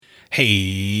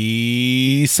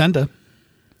Hey, Senda.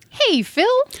 Hey, Phil.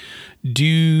 Do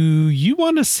you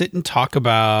want to sit and talk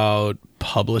about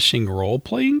publishing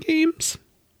role-playing games?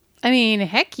 I mean,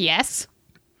 heck yes.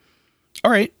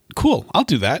 All right, cool. I'll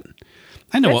do that.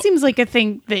 I know. That seems like a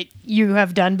thing that you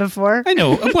have done before. I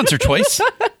know, once or twice.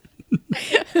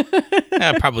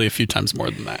 Probably a few times more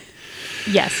than that.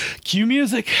 Yes. Cue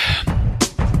music.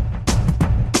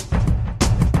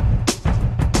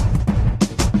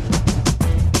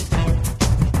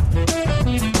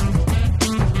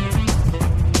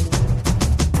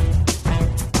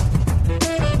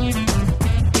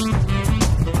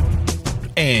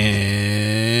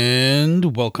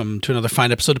 And welcome to another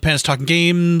fine episode of Pandas Talking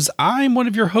Games. I'm one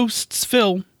of your hosts,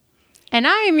 Phil. And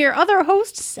I am your other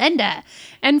host, Senda.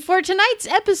 And for tonight's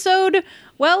episode,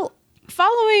 well,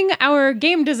 following our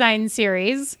game design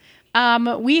series,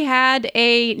 we had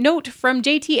a note from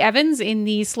JT Evans in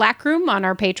the Slack room on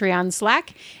our Patreon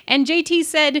Slack. And JT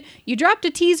said, "You dropped a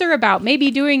teaser about maybe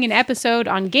doing an episode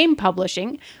on game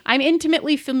publishing. I'm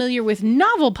intimately familiar with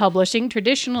novel publishing,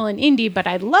 traditional and indie, but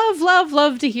I'd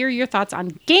love to hear your thoughts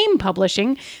on game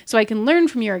publishing so I can learn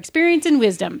from your experience and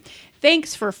wisdom.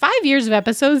 Thanks for 5 years of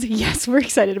episodes." Yes, we're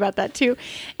excited about that too.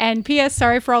 And P.S.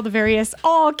 Sorry for all the various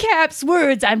all caps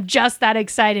words. I'm just that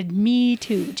excited. Me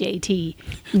too, JT.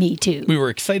 Me too. We were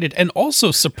excited and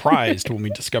also surprised when we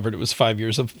discovered it was 5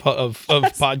 years of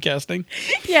podcasting.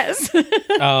 Yes.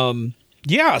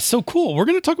 Yeah, so cool. We're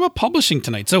going to talk about publishing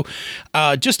tonight. So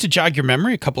just to jog your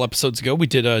memory, a couple episodes ago, we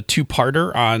did a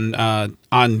two-parter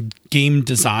on game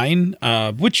design,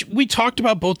 which we talked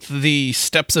about both the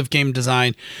steps of game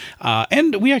design,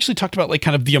 and we actually talked about like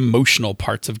kind of the emotional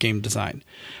parts of game design.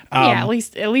 Yeah,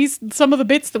 at least some of the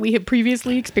bits that we had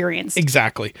previously experienced.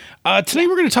 Exactly. Today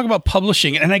we're going to talk about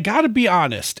publishing, and I got to be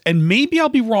honest, and maybe I'll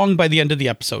be wrong by the end of the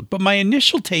episode, but my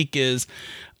initial take is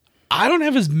I don't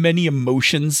have as many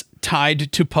emotions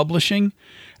tied to publishing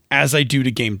as I do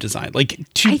to game design.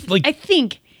 I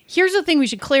think here's the thing we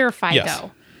should clarify, yes.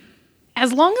 though.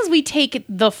 As long as we take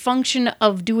the function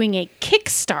of doing a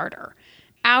Kickstarter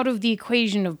out of the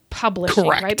equation of publishing,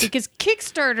 correct, right? Because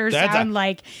Kickstarters sound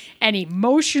like an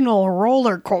emotional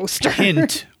roller coaster.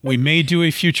 Hint, we may do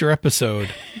a future episode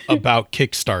about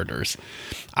Kickstarters.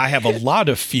 I have a lot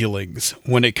of feelings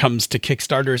when it comes to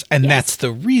Kickstarters, and that's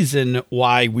the reason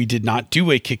why we did not do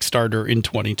a Kickstarter in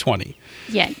 2020.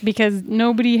 Yeah, because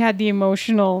nobody had the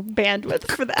emotional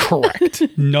bandwidth for that.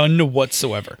 Correct. None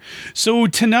whatsoever. So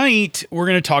tonight, we're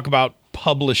going to talk about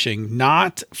publishing,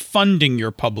 not funding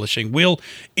your publishing.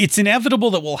 It's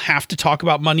inevitable that we'll have to talk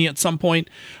about money at some point,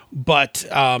 but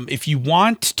if you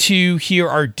want to hear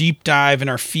our deep dive and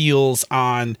our feels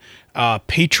on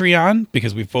Patreon,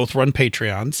 because we've both run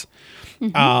Patreons,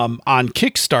 on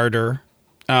Kickstarter,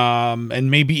 and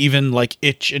maybe even like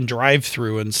Itch and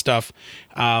Drive-Thru and stuff,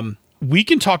 we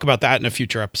can talk about that in a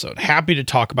future episode. Happy to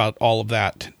talk about all of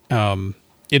that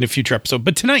in a future episode.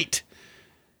 But tonight,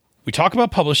 we talk about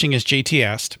publishing, as JT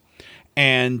asked,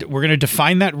 and we're going to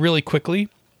define that really quickly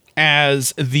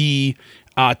as the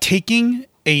taking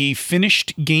a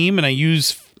finished game, and I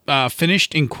use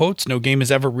finished in quotes. No game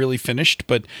is ever really finished,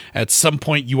 but at some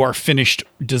point you are finished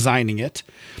designing it.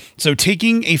 So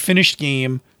taking a finished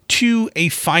game to a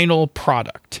final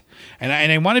product. And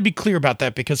I want to be clear about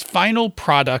that because final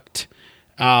product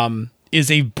is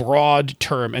a broad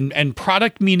term, and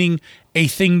product meaning a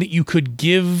thing that you could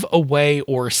give away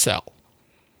or sell.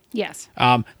 Yes.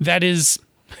 That is,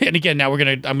 and again, now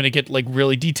I'm gonna get like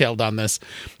really detailed on this.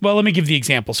 Well, let me give the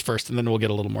examples first, and then we'll get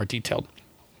a little more detailed.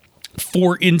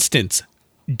 For instance,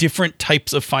 different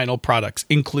types of final products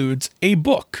includes a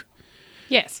book.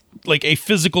 Yes. Like a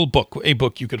physical book, a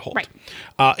book you could hold. Right.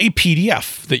 A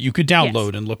PDF that you could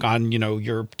download and look on,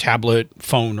 your tablet,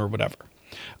 phone, or whatever.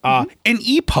 An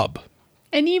EPUB.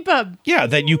 An EPUB. Yeah,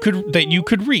 that you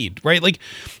could read, right? Like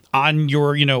on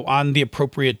your, on the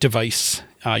appropriate device,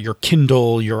 your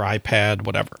Kindle, your iPad,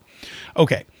 whatever.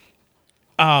 Okay.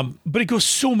 But it goes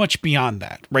so much beyond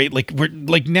that, right? Like we're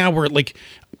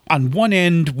on one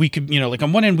end we could, we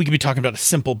could be talking about a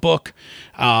simple book,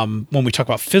 when we talk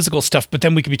about physical stuff, but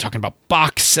then we could be talking about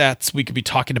box sets. We could be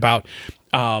talking about,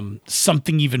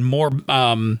 something even more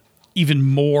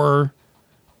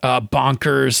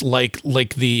bonkers,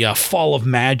 like the Fall of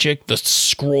Magic, the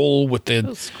scroll with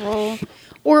the scroll,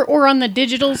 or on the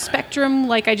digital spectrum.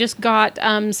 Like I just got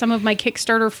some of my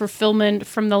Kickstarter fulfillment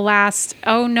from the last.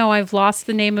 Oh no, I've lost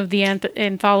the name of the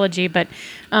anthology, but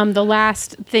the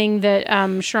last thing that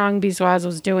Shrang Biswas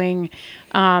was doing.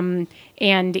 And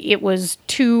it was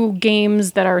 2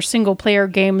 games that are single player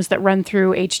games that run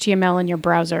through HTML in your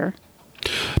browser.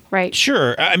 right?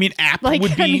 Sure. I mean, app Like,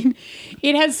 would be. I mean,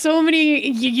 it has so many.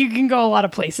 You can go a lot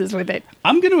of places with it.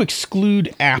 I'm going to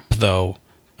exclude app though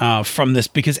from this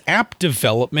because app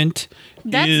development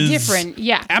That's is different.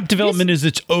 Yeah, App development is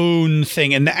its own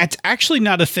thing, and that's actually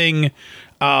not a thing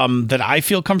that I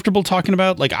feel comfortable talking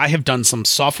about. Like, I have done some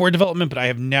software development, but I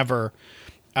have never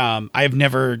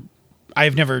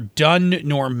done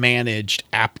nor managed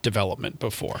app development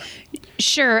before.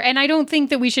 Sure, and I don't think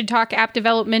that we should talk app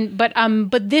development,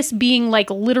 but this being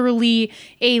like literally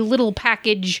a little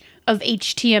package of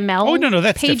HTML Oh, no,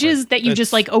 that's pages different. that you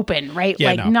just like open, right? Yeah,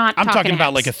 like no. not I'm talking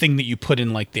about apps. like a thing that you put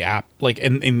in like the app, like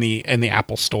in the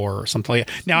Apple Store or something like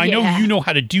that. Now I know Yeah. you know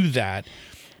how to do that.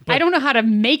 I don't know how to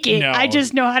make it. No. I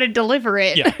just know how to deliver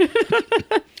it. Yeah.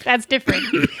 That's different.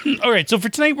 All right, so for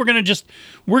tonight we're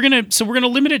gonna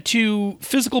limit it to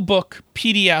physical book,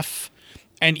 PDF,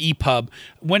 and EPUB.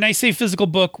 When I say physical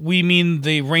book, we mean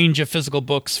the range of physical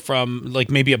books from like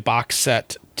maybe a box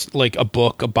set, like a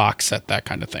book, a box set, that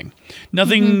kind of thing.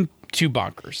 Nothing too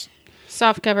bonkers.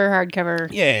 Soft cover, hardcover,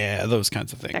 Yeah, those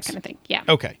kinds of things. that kind of thing. Yeah.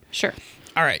 Okay. Sure.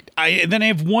 All right. Then I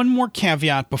have one more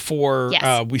caveat before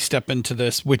Yes. we step into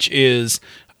this, which is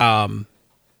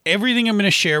everything I'm going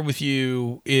to share with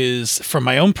you is from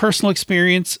my own personal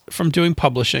experience from doing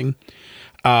publishing,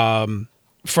 from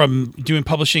doing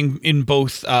publishing in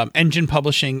both engine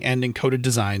publishing and encoded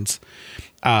designs.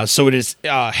 So it is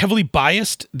heavily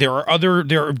biased. There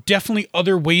are definitely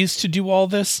other ways to do all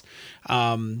this,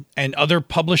 and other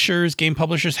publishers, game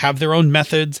publishers, have their own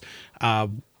methods.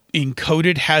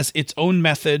 Encoded has its own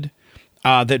method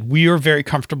that we are very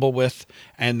comfortable with,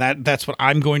 and that's what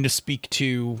I'm going to speak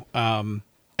to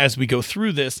as we go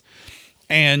through this.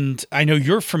 And I know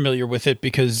you're familiar with it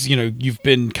because you've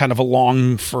been kind of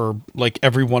along for like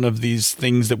every one of these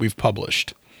things that we've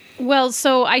published. Well,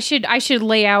 so I should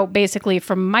lay out basically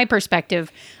from my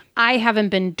perspective. I haven't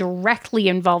been directly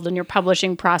involved in your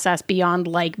publishing process beyond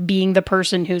like being the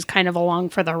person who's kind of along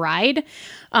for the ride.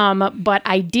 But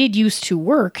I did used to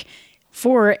work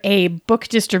for a book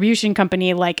distribution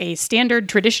company, like a standard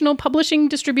traditional publishing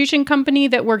distribution company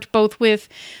that worked both with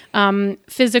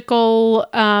physical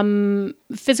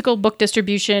book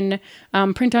distribution,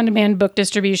 print-on-demand book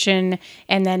distribution,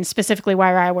 and then specifically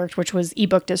where I worked, which was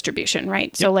ebook distribution,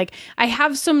 right? So like I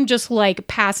have some just like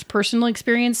past personal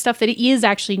experience stuff that is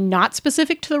actually not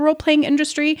specific to the role-playing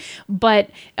industry, but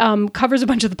covers a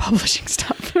bunch of the publishing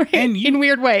stuff, right? And in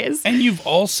weird ways. And you've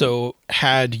also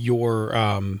had your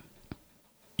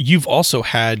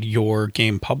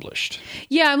game published.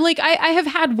 Yeah, I'm like, I have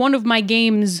had one of my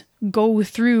games go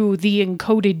through the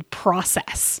encoded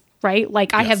process, right?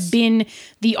 Like I have been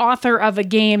the author of a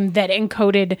game that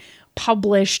Encoded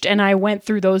published, and I went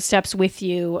through those steps with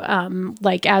you,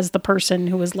 like as the person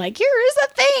who was like, here is a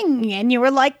thing. And you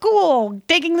were like, cool,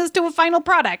 taking this to a final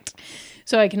product.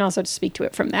 So I can also speak to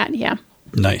it from that. Yeah.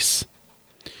 Nice.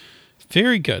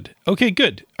 Very good. Okay,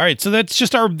 good. All right, so that's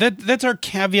just that's our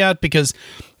caveat because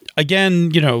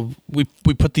again, we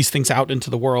put these things out into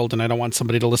the world, and I don't want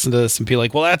somebody to listen to this and be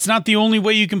like, well, that's not the only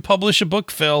way you can publish a book,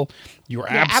 Phil. You're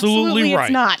absolutely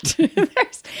right. It's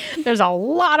not. there's a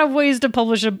lot of ways to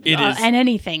publish and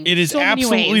anything. It is so many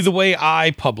absolutely ways. the way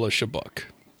I publish a book.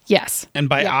 Yes. And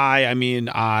by I mean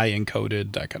I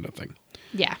encoded, that kind of thing.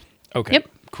 Yeah. Okay. Yep.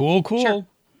 Cool. Sure.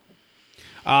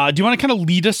 Do you want to kind of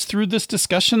lead us through this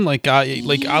discussion? Like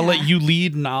I'll let you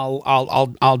lead, and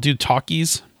I'll do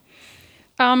talkies.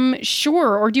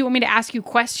 Sure. Or do you want me to ask you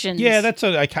questions? Yeah, that's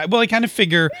what I kind of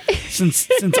figure since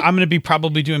I'm going to be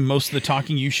probably doing most of the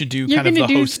talking, you should do kind of the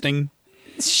hosting.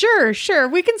 Sure.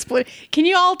 We can split. Can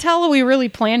you all tell we really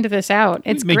planned this out?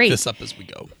 It's Make great. this up as we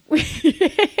go.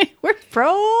 We're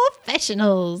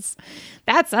professionals.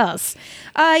 That's us.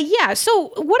 Yeah.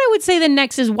 So what I would say then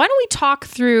next is why don't we talk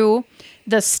through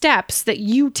the steps that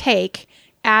you take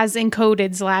as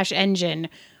Encoded/engine?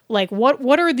 Like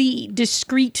what are the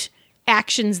discrete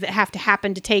actions that have to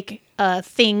happen to take a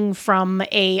thing from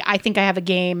I think I have a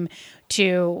game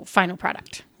to final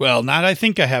product? Well, not I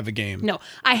think I have a game. No,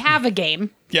 I have a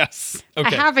game. Yes.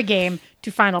 Okay. I have a game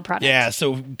to final product. Yeah,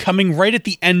 so coming right at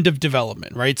the end of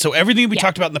development, right? So everything we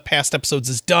talked about in the past episodes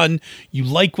is done. You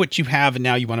like what you have, and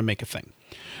now you want to make a thing.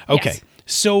 Okay. Yes.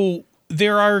 So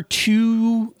there are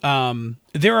two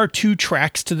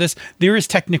tracks to this. There is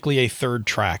technically a third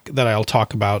track that I'll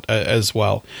talk about as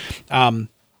well.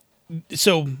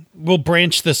 So we'll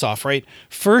branch this off, right?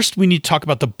 First, we need to talk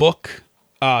about the book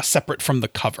separate from the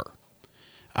cover.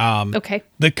 Okay.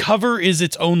 The cover is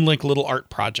its own like little art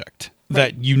project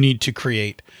that you need to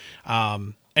create.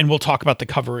 And we'll talk about the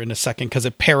cover in a second because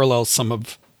it parallels some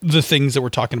of the things that we're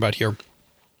talking about here.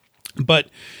 But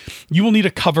you will need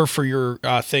a cover for your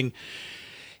thing.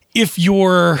 if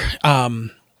your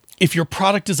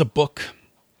product is a book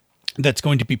that's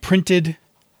going to be printed,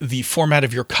 the format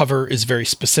of your cover is very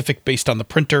specific based on the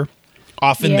printer.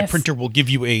 Often the printer will give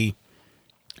you a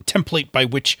template by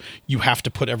which you have to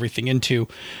put everything into.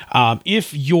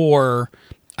 If your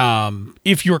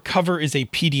cover is a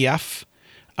PDF,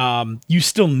 you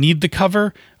still need the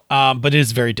cover, but it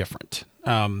is very different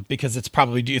because it's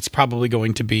probably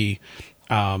going to be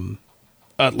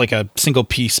like a single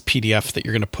piece PDF that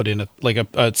you're going to put in,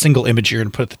 a single image you're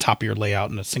going to put at the top of your layout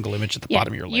and a single image at the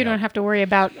bottom of your layout. You don't have to worry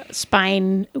about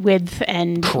spine width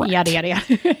and yada, yada,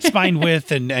 yada. Spine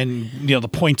width and the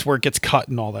points where it gets cut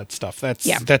and all that stuff.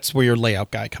 That's where your layout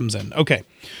guy comes in. Okay.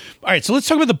 All right. So let's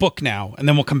talk about the book now, and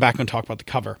then we'll come back and talk about the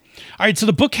cover. All right. So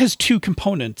the book has two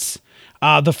components.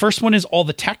 The first one is all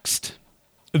the text.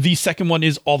 The second one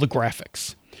is all the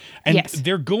graphics. And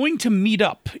they're going to meet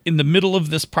up in the middle of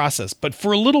this process. But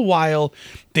for a little while,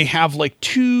 they have like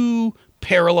two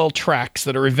parallel tracks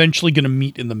that are eventually going to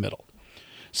meet in the middle.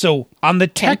 So on the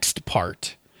text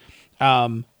part,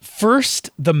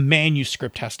 first, the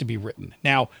manuscript has to be written.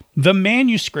 Now, the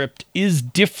manuscript is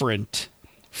different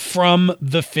from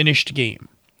the finished game.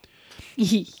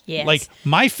 Yes. Like,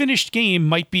 my finished game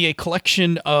might be a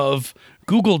collection of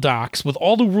Google Docs with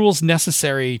all the rules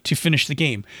necessary to finish the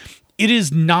game. It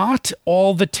is not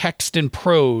all the text and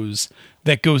prose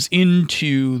that goes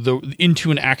into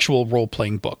an actual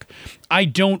role-playing book. I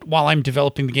don't, while I'm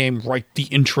developing the game, write the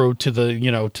intro to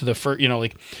the first,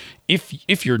 like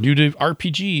if you're new to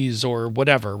RPGs or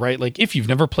whatever, right? Like if you've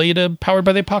never played a Powered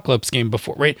by the Apocalypse game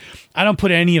before, right? I don't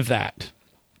put any of that.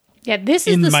 Yeah, this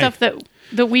is the stuff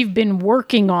that we've been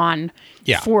working on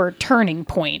for Turning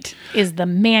Point is the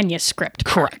manuscript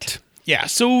part. Correct. Yeah.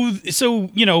 So,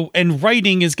 and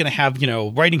writing is going to have,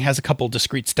 writing has a couple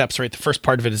discrete steps, right? The first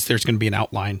part of it is there's going to be an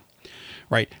outline,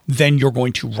 right? Then you're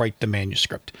going to write the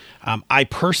manuscript. I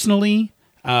personally,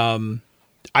 we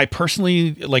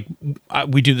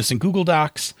do this in Google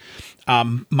Docs.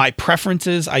 My preference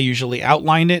is I usually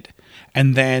outline it,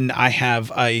 and then I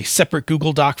have a separate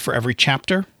Google Doc for every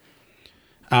chapter.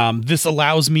 This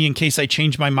allows me, in case I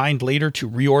change my mind later, to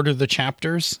reorder the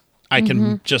chapters. I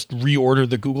can just reorder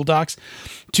the Google Docs.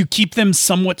 To keep them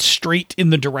somewhat straight in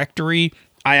the directory,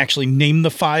 I actually name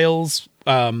the files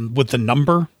with the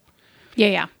number.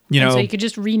 Yeah. So you could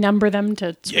just renumber them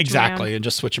to switch around. And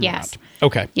just switch them around.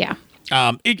 Okay. Yeah.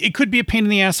 It could be a pain in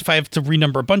the ass if I have to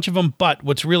renumber a bunch of them, but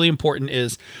what's really important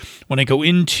is when I go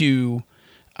into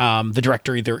the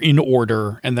directory, they're in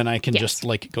order, and then I can just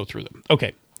go through them.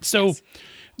 Okay. So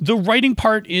the writing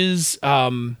part is...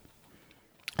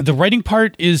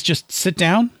 just sit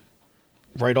down,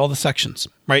 write all the sections,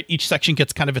 right? Each section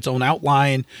gets kind of its own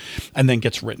outline and then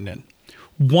gets written in.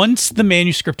 Once the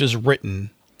manuscript is written,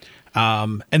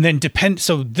 and then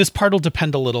so this part will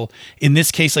depend a little. In this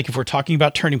case, like if we're talking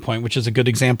about Turning Point, which is a good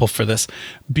example for this,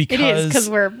 because... It is, because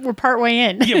we're partway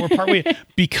in. Yeah, we're partway in.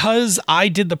 Because I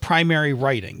did the primary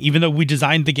writing, even though we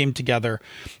designed the game together,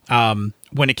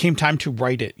 when it came time to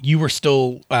write it, you were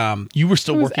still working on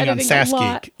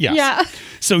SaskGeek. Yes. Yeah.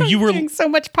 So you were doing so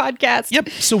much podcast. Yep.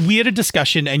 So we had a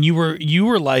discussion, and you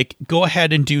were like, go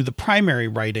ahead and do the primary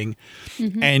writing,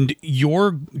 and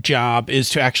your job is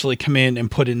to actually come in and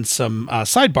put in some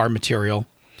sidebar material,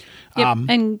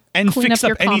 and fix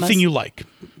up anything you like.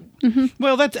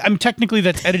 Well, that's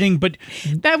editing, but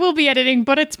that will be editing.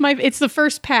 But it's the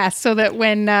first pass, so that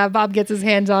when Bob gets his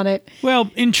hands on it.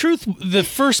 Well, in truth, the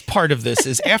first part of this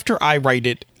is after I write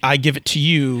it, I give it to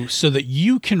you so that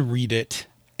you can read it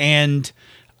and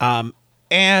add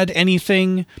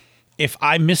anything. If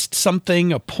I missed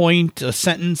something, a point, a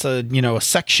sentence, a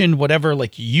section, whatever,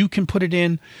 like you can put it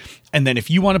in. And then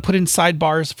if you want to put in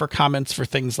sidebars for comments for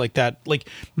things like that, like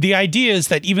the idea is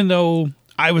that even though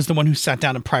I was the one who sat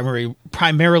down and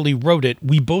primarily wrote it,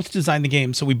 we both designed the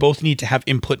game, so we both need to have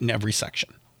input in every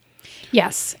section.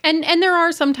 Yes. And there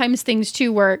are sometimes things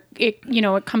too where it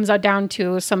comes out down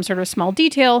to some sort of small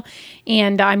detail,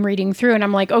 and I'm reading through and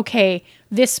I'm like, okay,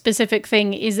 this specific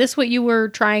thing, is this what you were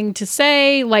trying to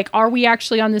say? Like, are we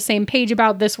actually on the same page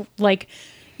about this? Like,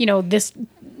 this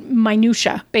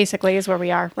minutia basically is where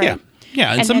we are, right?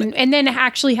 Yeah. And then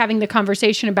actually having the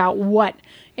conversation about what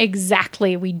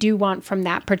exactly we do want from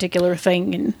that particular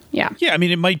thing. And I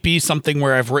mean, it might be something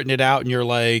where I've written it out and you're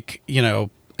like,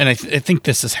 and I think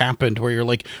this has happened where you're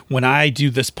like, when I do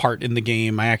this part in the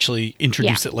game, I actually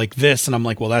introduce it like this, and I'm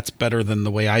like, well, that's better than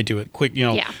the way I do it. Quick,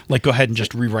 like go ahead and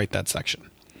just rewrite that section.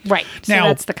 Right. So now,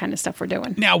 that's the kind of stuff we're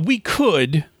doing. Now we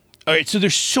could. All right, so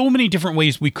there's so many different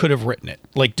ways we could have written it,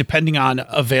 like depending on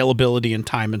availability and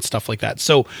time and stuff like that.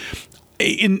 So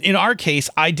in our case,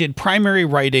 I did primary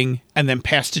writing and then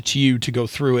passed it to you to go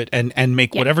through it and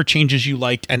make whatever changes you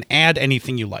liked and add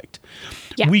anything you liked.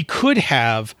 Yeah. We could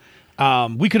have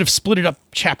split it up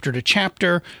chapter to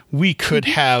chapter. We could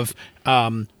have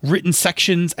written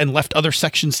sections and left other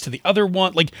sections to the other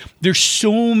one. Like, there's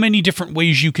so many different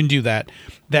ways you can do that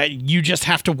you just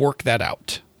have to work that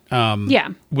out.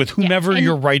 With whomever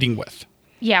you're writing with.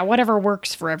 Yeah, whatever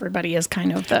works for everybody is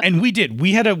kind of the... And we did.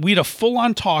 We had a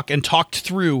full-on talk and talked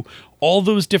through all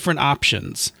those different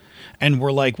options. And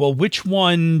we're like, well, which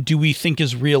one do we think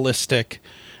is realistic?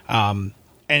 And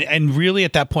really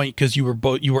at that point, because you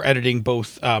were editing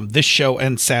both this show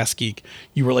and SassGeek,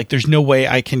 you were like, there's no way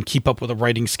I can keep up with a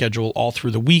writing schedule all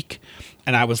through the week.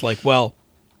 And I was like, well,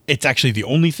 it's actually the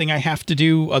only thing I have to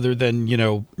do other than,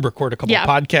 record a couple of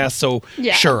podcasts. So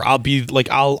sure, I'll be like,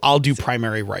 I'll do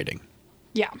primary writing.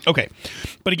 Yeah. Okay.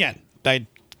 But again, that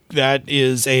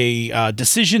is a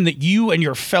decision that you and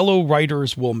your fellow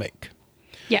writers will make.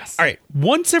 Yes. All right.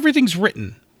 Once everything's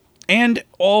written, and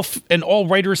all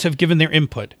writers have given their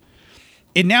input,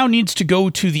 it now needs to go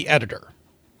to the editor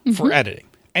for editing.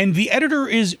 And the editor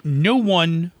is no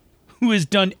one who has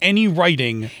done any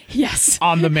writing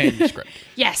on the manuscript.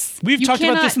 Yes. We've talked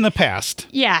about this in the past.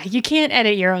 Yeah, you can't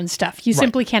edit your own stuff. You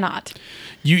simply cannot.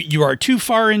 You are too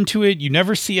far into it. You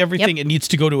never see everything. It needs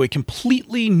to go to a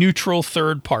completely neutral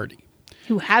third party.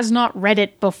 Who has not read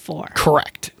it before.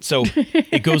 Correct. So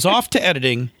it goes off to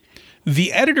editing.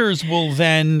 The editors will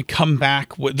then come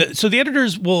back with... So the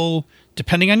editors will,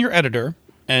 depending on your editor,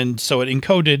 and so it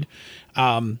encoded,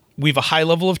 we have a high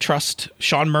level of trust.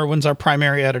 Sean Merwin's our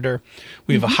primary editor.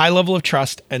 We have a high level of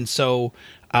trust, and so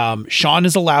Sean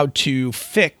is allowed to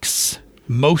fix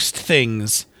most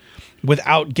things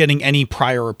without getting any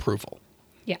prior approval.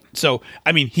 Yeah. So,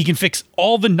 I mean, he can fix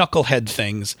all the knucklehead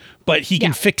things, but he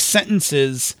can fix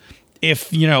sentences...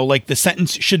 If, like the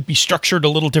sentence should be structured a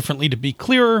little differently to be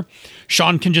clearer,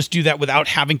 Sean can just do that without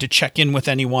having to check in with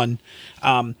anyone.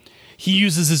 He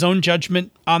uses his own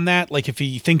judgment on that. Like if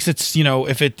he thinks it's,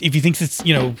 if he thinks it's,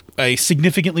 a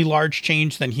significantly large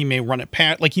change, then he may run it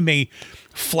past, like he may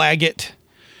flag it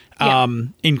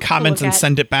in comments and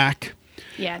send it back.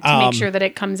 Yeah, to make sure that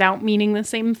it comes out meaning the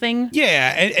same thing.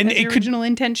 Yeah, and the original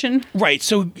intention. Right.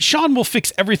 So Sean will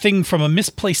fix everything from a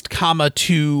misplaced comma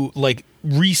to like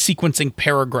resequencing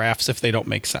paragraphs if they don't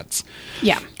make sense.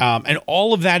 Yeah. And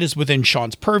all of that is within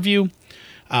Sean's purview.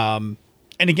 And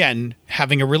again,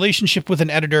 having a relationship with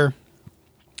an editor,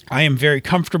 I am very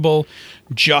comfortable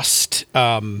just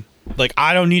like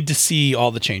I don't need to see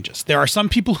all the changes. There are some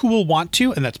people who will want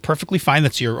to, and that's perfectly fine.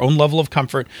 That's your own level of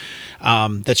comfort.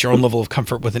 That's your own level of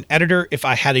comfort with an editor. If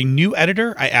I had a new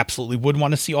editor, I absolutely would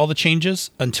want to see all the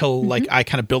changes until like I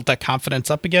kind of built that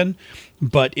confidence up again.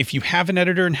 But if you have an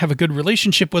editor and have a good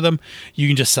relationship with them, you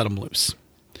can just set them loose.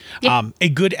 Yep. A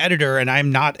good editor, and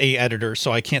I'm not a editor,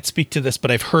 so I can't speak to this, but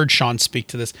I've heard Sean speak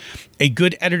to this. A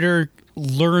good editor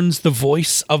learns the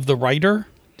voice of the writer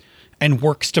and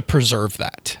works to preserve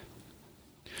that.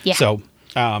 Yeah. So,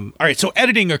 all right. So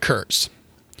editing occurs,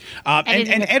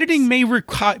 editing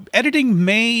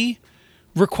may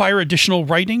require additional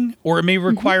writing, or it may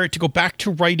require it to go back to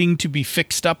writing to be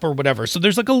fixed up or whatever. So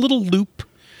there's like a little loop.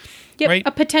 Yep, right?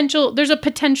 There's a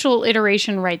potential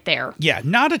iteration right there. Yeah,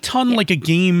 not a ton like a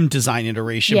game design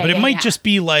iteration, but it might just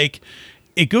be like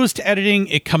it goes to editing,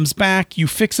 it comes back, you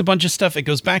fix a bunch of stuff, it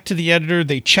goes back to the editor,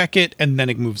 they check it, and then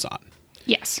it moves on.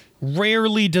 Yes.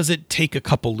 Rarely does it take a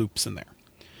couple loops in there.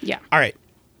 Yeah. All right.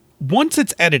 Once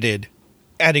it's edited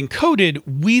and encoded,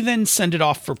 we then send it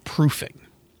off for proofing.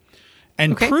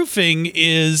 And proofing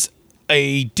is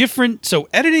so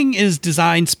editing is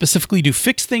designed specifically to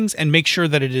fix things and make sure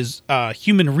that it is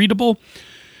human readable.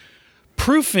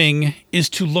 Proofing is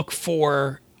to look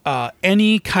for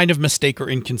any kind of mistake or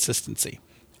inconsistency.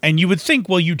 And you would think,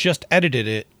 well, you just edited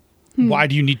it. Why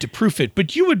do you need to proof it?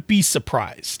 But you would be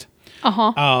surprised.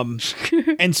 And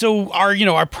so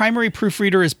our primary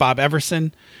proofreader is Bob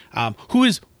Everson, who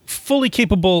is fully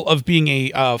capable of being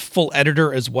a full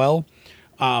editor as well.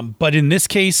 But in this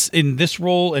case, in this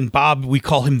role, and Bob, we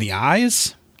call him the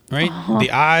eyes, right? The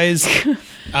eyes.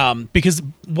 Because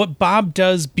what Bob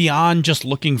does beyond just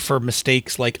looking for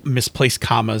mistakes like misplaced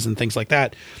commas and things like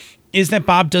that is that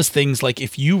Bob does things like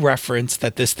if you reference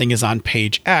that this thing is on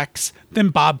page X, then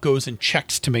Bob goes and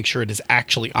checks to make sure it is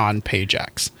actually on page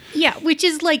X. Yeah, which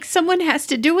is like someone has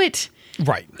to do it.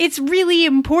 Right. It's really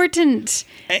important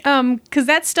because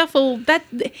that stuff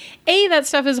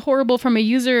is horrible from a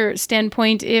user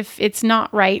standpoint if it's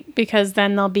not right, because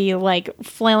then they'll be like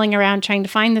flailing around trying to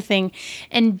find the thing.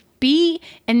 And be,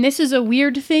 and this is a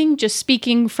weird thing, just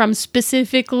speaking from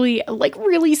specifically, like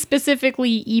really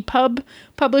specifically EPUB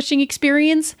publishing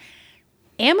experience,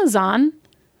 Amazon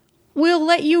will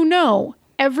let you know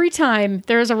every time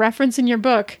there's a reference in your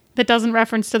book that doesn't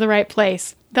reference to the right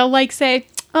place. They'll like say,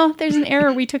 oh, there's an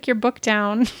error. We took your book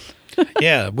down.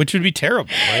 Yeah, which would be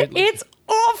terrible, right? It's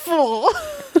awful.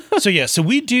 So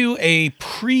we do a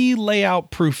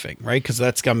pre-layout proofing, right? Because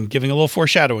I'm giving a little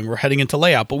foreshadowing. We're heading into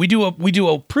layout, but we do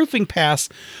a proofing pass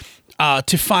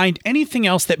to find anything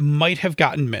else that might have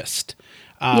gotten missed.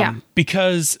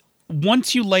 Because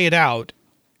once you lay it out,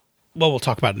 well, we'll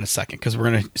talk about it in a second because we're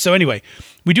gonna. So anyway,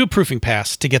 we do a proofing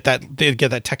pass to get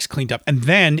that text cleaned up, and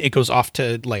then it goes off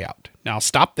to layout. Now I'll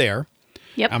stop there.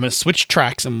 Yep. I'm gonna switch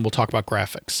tracks, and we'll talk about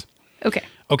graphics. Okay.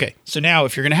 Okay. So now,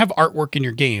 if you're gonna have artwork in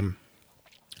your game,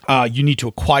 you need to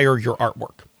acquire your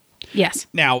artwork. Yes.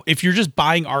 Now, if you're just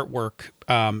buying artwork,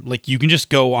 like you can just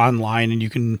go online and you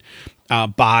can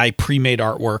buy pre-made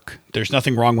artwork. There's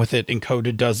nothing wrong with it.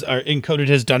 Encoded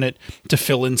has done it to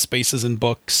fill in spaces in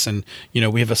books, and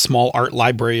we have a small art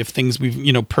library of things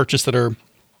we've purchased that are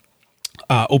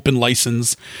open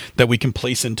license that we can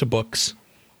place into books.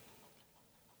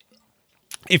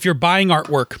 If you're buying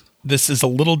artwork, this is a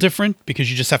little different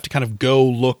because you just have to kind of go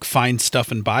look, find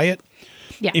stuff, and buy it.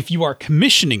 Yeah. If you are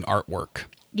commissioning artwork,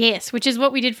 yes, which is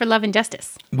what we did for Love and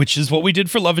Justice.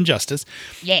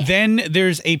 Yeah. Then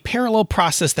there's a parallel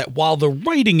process that while the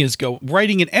writing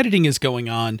and editing is going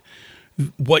on,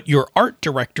 what your art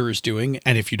director is doing,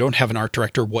 and if you don't have an art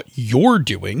director, what you're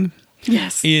doing,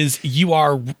 yes, is you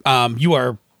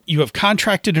have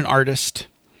contracted an artist.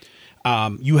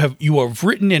 You have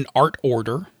written an art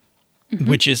order,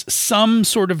 which is some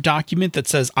sort of document that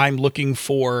says I'm looking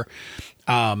for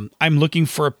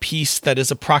a piece that is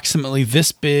approximately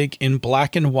this big in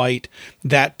black and white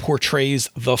that portrays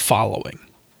the following.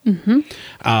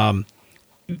 I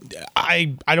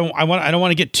don't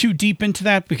want to get too deep into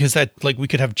that because that we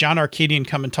could have John Arcadian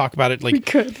come and talk about it we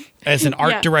could. As an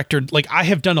art director. I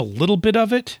have done a little bit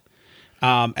of it.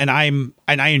 And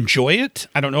I enjoy it.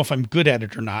 I don't know if I'm good at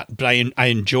it or not, but I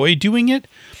enjoy doing it.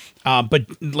 But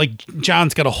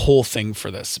John's got a whole thing for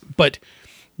this, but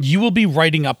you will be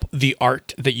writing up the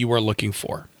art that you are looking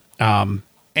for. And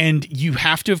you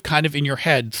have to have kind of in your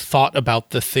head thought about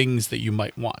the things that you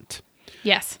might want.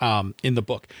 Yes. In the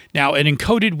book. Now, in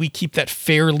Encoded, we keep that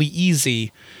fairly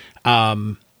easy.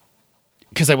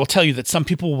 Because I will tell you that some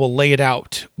people will lay it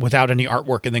out without any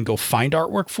artwork and then go find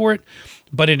artwork for it.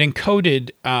 But in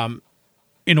Encoded,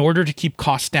 in order to keep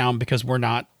costs down, because we're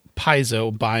not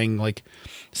Paizo buying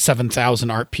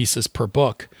 7,000 art pieces per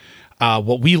book,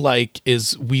 what we like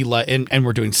is and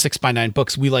we're doing 6x9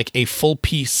 books. We like a full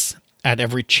piece at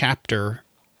every chapter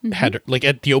header,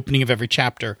 at the opening of every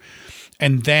chapter,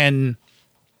 and then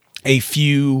a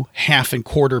few half and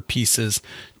quarter pieces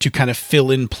to kind of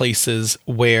fill in places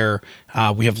where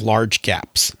we have large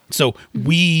gaps. So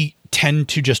we tend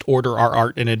to just order our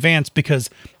art in advance because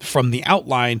from the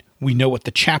outline, we know what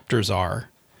the chapters are.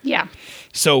 Yeah.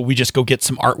 So we just go get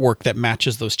some artwork that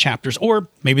matches those chapters, or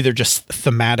maybe they're just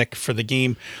thematic for the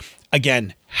game.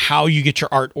 Again, how you get your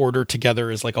art order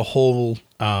together is a whole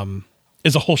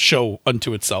show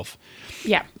unto itself.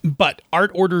 Yeah. But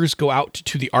art orders go out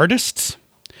to the artists,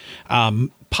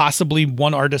 possibly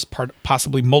one artist,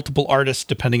 possibly multiple artists,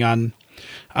 depending on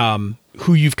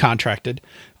who you've contracted.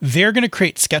 They're going to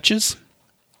create sketches.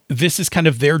 This is kind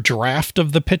of their draft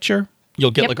of the picture.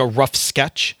 You'll get a rough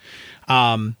sketch.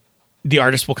 The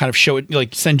artist will kind of show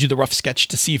it, send you the rough sketch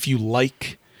to see if you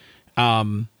like,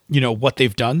 what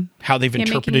they've done, how they've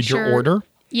interpreted your order.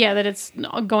 Yeah, that it's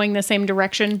going the same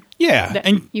direction. Yeah,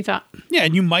 and you thought. Yeah,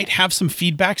 and you might have some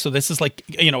feedback. So this is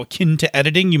akin to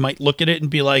editing. You might look at it and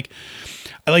be like,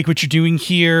 I like what you're doing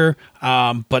here,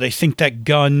 but I think that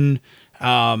gun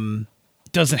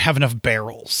doesn't have enough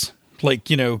barrels.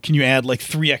 Can you add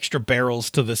 3 extra barrels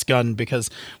to this gun because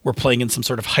we're playing in some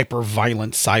sort of hyper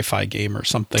violent sci-fi game or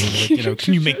something?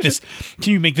 Can you make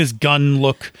this gun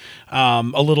look a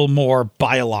little more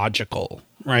biological,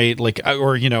 right?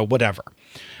 Or whatever.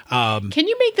 Can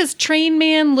you make this train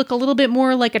man look a little bit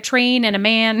more like a train and a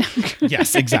man?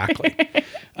 Yes, exactly.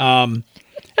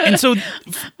 And so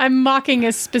I'm mocking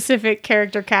a specific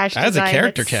character cache as a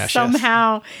character cache.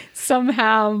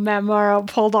 Somehow Matt Morrow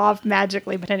pulled off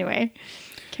magically. But anyway,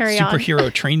 carry on.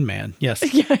 Superhero train man. Yes.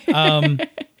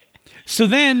 So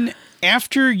then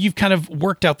after you've kind of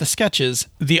worked out the sketches,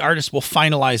 the artist will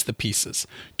finalize the pieces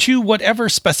to whatever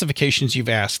specifications you've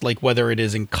asked, whether it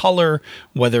is in color,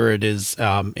 whether it is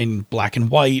in black and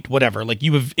white, whatever.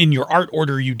 You have in your art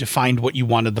order, you defined what you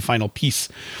wanted the final piece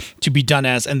to be done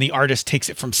as, and the artist takes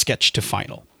it from sketch to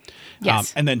final.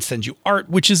 Yes. And then send you art,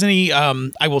 which is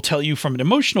I will tell you from an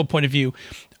emotional point of view,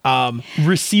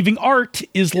 receiving art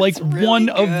is like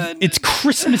really it's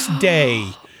Christmas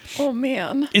Day. Oh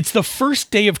man. It's the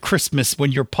first day of Christmas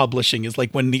when you're publishing, is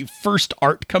like when the first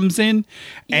art comes in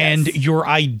and your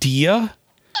idea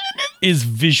is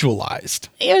visualized.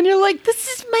 And you're like, this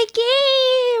is my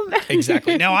game.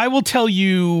 Exactly. Now, I will tell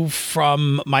you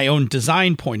from my own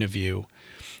design point of view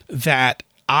that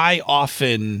I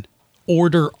often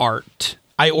order art.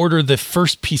 I order the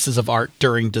first pieces of art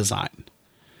during design.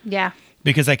 Yeah.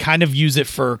 Because I kind of use it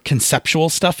for conceptual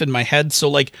stuff in my head. So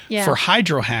like for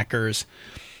Hydro Hackers,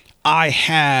 I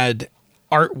had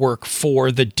artwork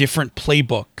for the different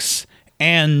playbooks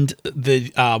and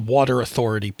the Water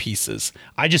Authority pieces.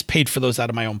 I just paid for those out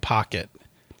of my own pocket.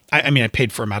 I mean, I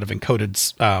paid for them out of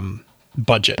Encoded's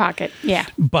budget. Pocket, yeah.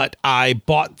 But I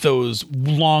bought those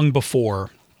long before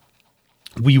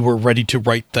we were ready to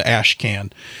write the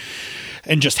Ashcan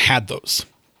and just had those.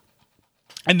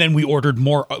 And then we ordered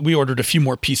more. We ordered a few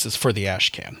more pieces for the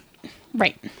Ashcan.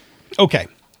 Right. Okay.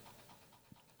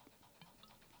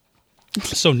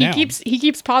 So now he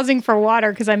keeps pausing for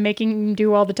water because I'm making him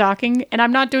do all the talking, and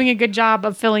I'm not doing a good job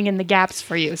of filling in the gaps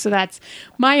for you. So that's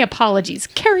my apologies.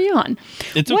 Carry on.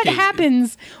 It's okay.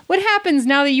 What happens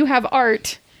now that you have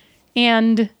art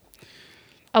and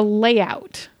a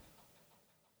layout?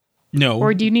 No.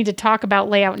 Or do you need to talk about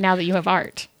layout now that you have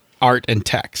art? Art and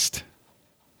text.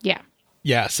 Yeah.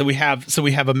 Yeah, so we have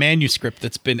a manuscript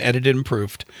that's been edited and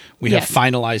proofed. We have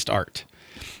finalized art.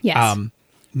 Yes.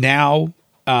 Now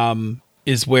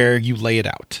is where you lay it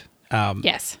out.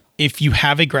 Yes. If you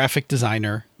have a graphic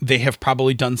designer, they have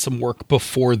probably done some work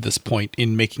before this point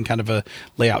in making kind of a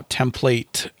layout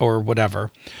template or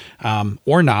whatever,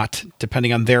 or not,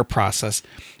 depending on their process.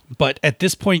 But at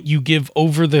this point, you give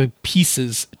over the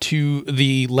pieces to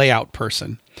the layout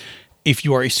person. If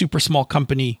you are a super small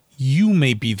company, you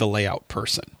may be the layout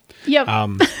person. Yep.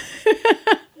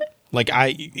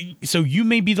 So you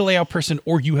may be the layout person,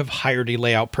 or you have hired a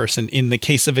layout person. In the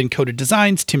case of Encoded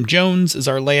Designs, Tim Jones is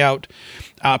our layout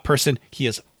person. He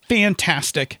is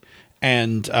fantastic.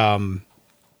 And I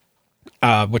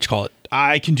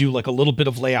can do like a little bit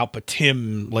of layout, but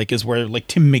Tim is where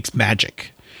Tim makes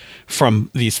magic from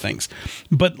these things.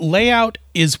 But layout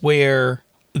is where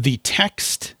the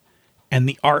text and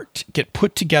the art get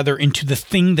put together into the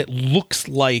thing that looks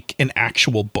like an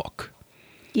actual book.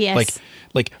 Yes.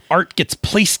 Like art gets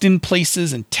placed in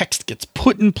places and text gets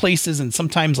put in places, and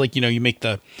sometimes you make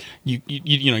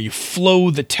you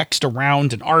flow the text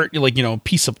around an art, a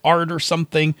piece of art or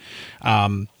something.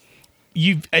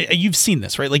 You've seen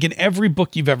this, right? Like in every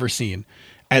book you've ever seen,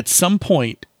 at some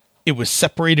point it was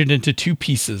separated into two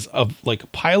pieces of like a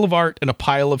pile of art and a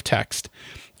pile of text.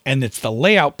 And it's the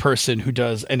layout person who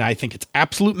does, and I think it's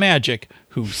absolute magic,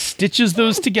 who stitches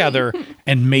those together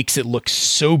and makes it look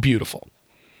so beautiful.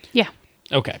 Yeah.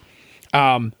 Okay.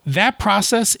 That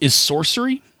process is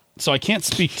sorcery, so I can't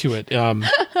speak to it.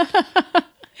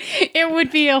 It would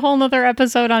be a whole nother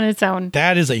episode on its own.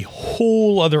 That is a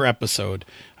whole other episode.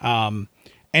 And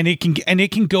it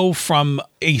can go from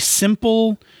a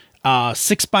simple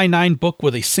 6x9 book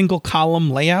with a single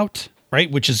column layout, right?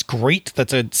 Which is great.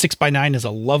 That's a 6x9 is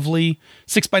a lovely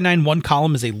 6x9. One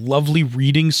column is a lovely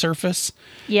reading surface.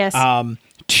 Yes.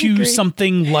 To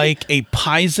something like a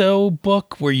Paizo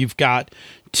book where you've got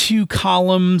two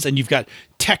columns and you've got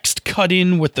text cut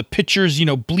in with the pictures,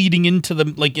 bleeding into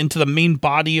the main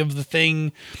body of the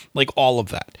thing, like all of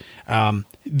that.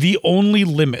 The only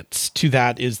limits to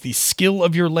that is the skill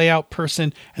of your layout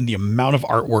person and the amount of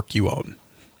artwork you own.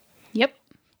 Yep.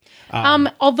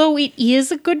 Although it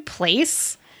is a good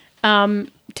place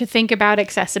to think about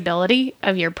accessibility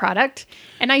of your product.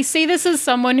 And I say this as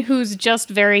someone who's just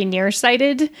very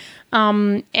nearsighted.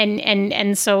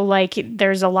 And so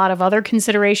there's a lot of other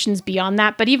considerations beyond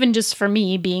that. But even just for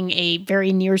me being a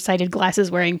very nearsighted glasses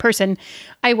wearing person,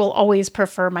 I will always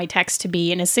prefer my text to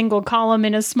be in a single column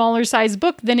in a smaller size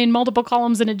book than in multiple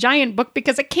columns in a giant book,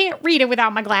 because I can't read it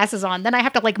without my glasses on. Then I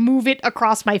have to move it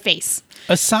across my face.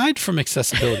 Aside from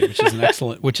accessibility,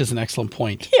 which is an excellent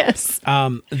point. Yes.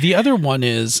 The other one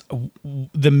is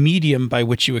the medium by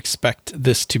which you expect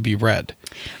this to be read.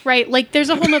 Right. There's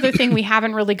a whole other thing we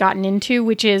haven't really gotten into,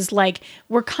 which is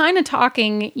we're kind of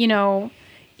talking,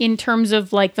 in terms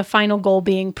of the final goal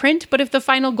being print. But if the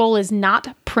final goal is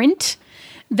not print,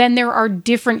 then there are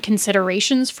different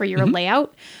considerations for your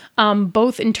layout,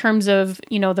 both in terms of,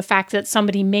 the fact that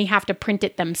somebody may have to print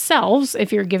it themselves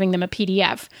if you're giving them a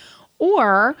PDF,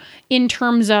 or in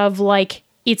terms of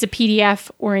it's a PDF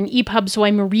or an EPUB, so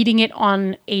I'm reading it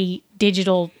on a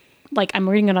digital, I'm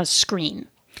reading it on a screen,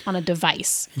 on a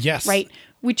device. Yes. Right?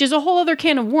 which is a whole other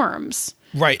can of worms.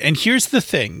 Right. And here's the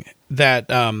thing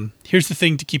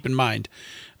to keep in mind.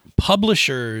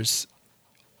 Publishers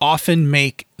often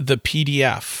make the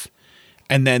PDF,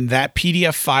 and then that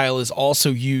PDF file is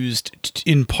also used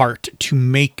in part to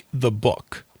make the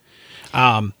book.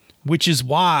 Which is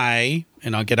why,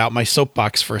 and I'll get out my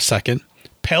soapbox for a second,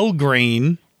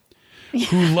 Pelgrane,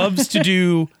 who loves to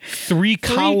do three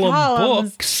column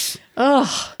books,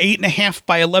 8.5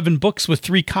 by 11 books with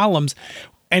 3 columns,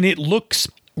 and it looks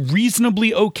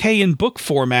reasonably okay in book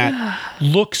format.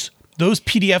 Those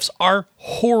PDFs are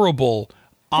horrible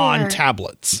on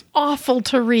tablets. Awful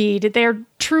to read. They're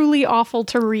truly awful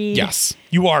to read. Yes.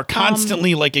 You are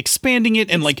constantly expanding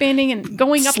it and and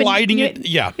going up sliding and it.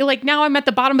 Yeah. You're like, now I'm at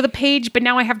the bottom of the page, but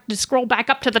now I have to scroll back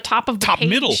up to the top of the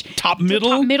page. Top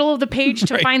middle of the page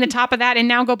to find the top of that, and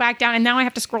now go back down, and now I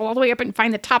have to scroll all the way up and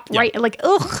find the top right. Like,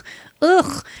 ugh.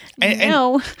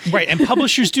 No. Right. And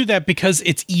publishers do that because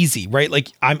it's easy, right?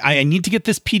 Like I need to get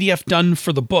this PDF done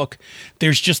for the book.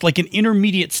 There's just an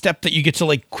intermediate step that you get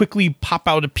to quickly pop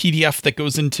out a PDF that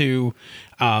goes into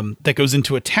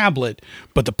a tablet.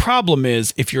 But the problem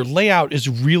is if your layout is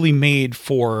really made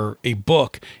for a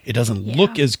book, it doesn't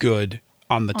look as good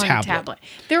on the tablet.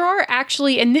 There are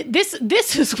actually, and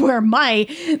this is where my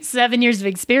 7 years of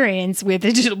experience with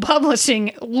digital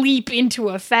publishing leap into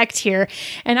effect here,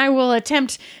 and I will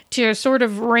attempt to sort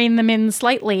of rein them in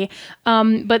slightly.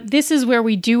 But this is where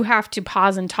we do have to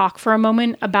pause and talk for a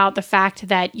moment about the fact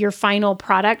that your final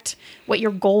product, what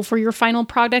your goal for your final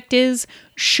product is,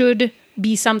 should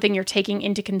be something you're taking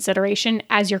into consideration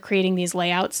as you're creating these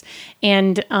layouts.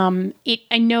 And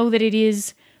I know that it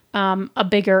is a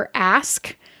bigger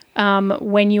ask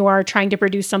when you are trying to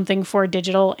produce something for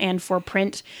digital and for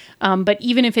print. But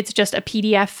even if it's just a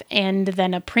PDF and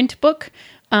then a print book,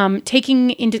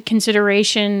 taking into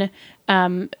consideration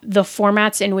the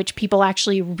formats in which people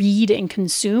actually read and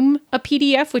consume a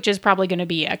PDF, which is probably going to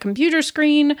be a computer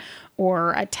screen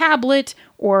or a tablet,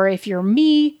 or if you're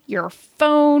me, your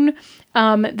phone.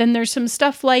 Then there's some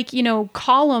stuff like,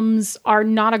 columns are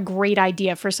not a great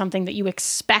idea for something that you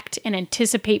expect and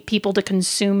anticipate people to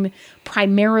consume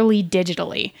primarily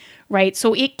digitally, right?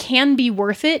 So it can be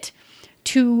worth it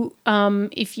to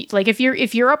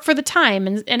if you're up for the time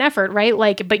and effort,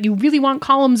 right? But you really want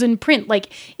columns in print,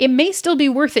 it may still be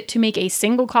worth it to make a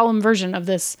single column version of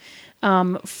this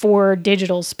for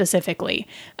digital specifically.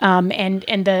 And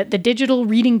the digital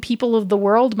reading people of the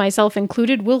world, myself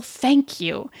included, will thank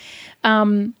you.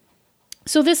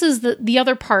 So this is the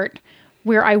other part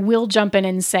where I will jump in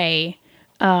and say,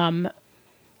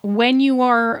 when you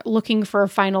are looking for a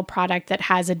final product that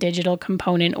has a digital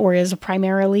component or is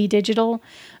primarily digital,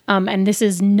 and this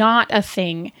is not a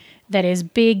thing that is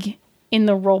big in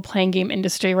the role-playing game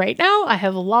industry right now. I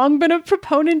have long been a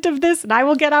proponent of this, and I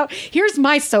will get out. Here's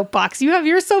my soapbox. You have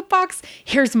your soapbox.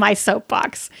 Here's my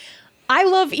soapbox. I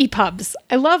love EPUBs.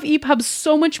 I love EPUBs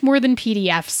so much more than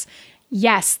PDFs.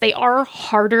 Yes, they are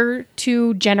harder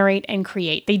to generate and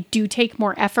create. They do take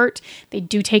more effort. They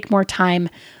do take more time.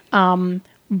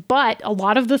 But a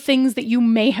lot of the things that you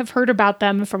may have heard about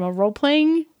them from a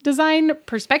role-playing design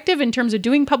perspective in terms of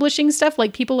doing publishing stuff,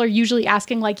 people are usually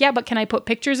asking yeah, but can I put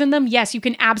pictures in them? Yes, you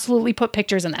can absolutely put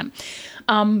pictures in them.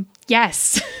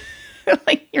 Yes,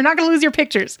 you're not going to lose your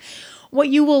pictures. What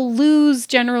you will lose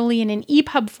generally in an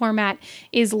EPUB format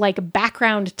is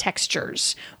background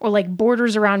textures or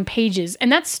borders around pages.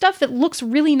 And that's stuff that looks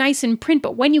really nice in print,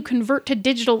 but when you convert to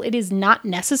digital, it is not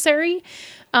necessary.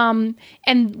 And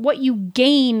what you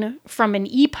gain from an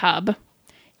EPUB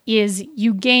is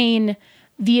you gain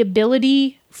the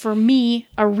ability for me,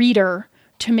 a reader,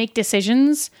 to make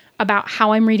decisions about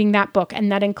how I'm reading that book.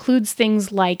 And that includes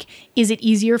things like, is it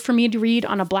easier for me to read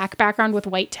on a black background with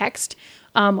white text?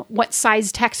 What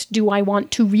size text do I want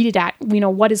to read it at?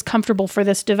 What is comfortable for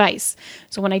this device?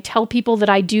 So when I tell people that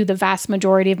I do the vast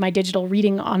majority of my digital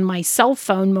reading on my cell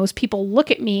phone, most people look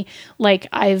at me like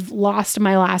I've lost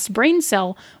my last brain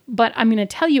cell. But I'm going to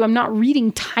tell you, I'm not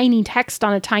reading tiny text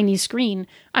on a tiny screen.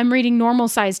 I'm reading normal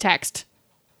size text,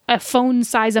 a phone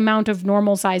size amount of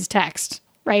normal size text,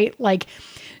 right?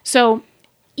 So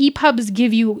EPUBs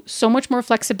give you so much more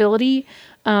flexibility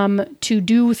to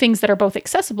do things that are both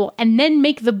accessible and then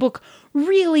make the book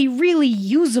really, really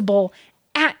usable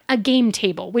at a game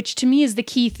table, which to me is the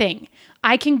key thing.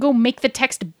 I can go make the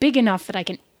text big enough that I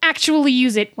can actually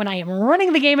use it when I am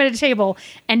running the game at a table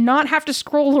and not have to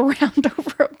scroll around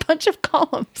over a bunch of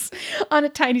columns on a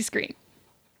tiny screen.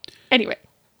 Anyway.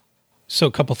 So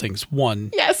a couple things.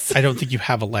 One, yes. I don't think you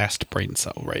have a last brain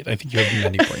cell, right? I think you have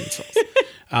many brain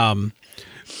cells.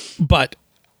 But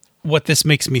what this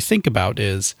makes me think about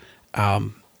is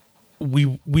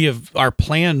we have our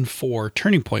plan for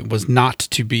Turning Point was not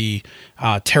to be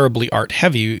terribly art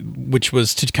heavy, which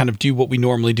was to kind of do what we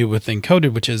normally do with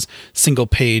Encoded, which is single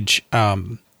page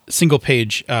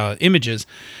images.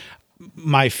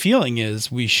 My feeling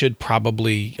is we should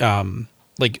probably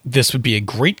this would be a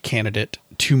great candidate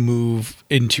to move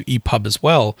into EPUB as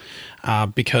well,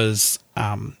 because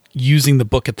using the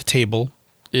book at the table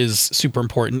is super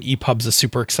important. EPUB's a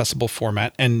super accessible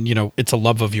format, and it's a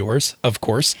love of yours, of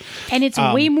course. And it's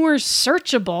way more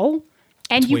searchable.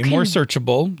 And you can more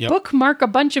searchable. Yep. bookmark a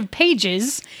bunch of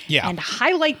pages and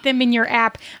highlight them in your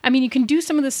app. I mean, you can do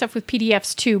some of this stuff with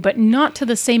PDFs too, but not to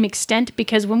the same extent,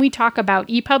 because when we talk about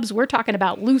EPUBs, we're talking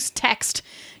about loose text.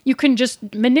 You can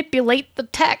just manipulate the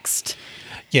text.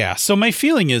 Yeah. So my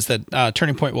feeling is that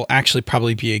Turning Point will actually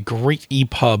probably be a great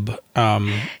EPUB,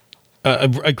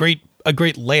 a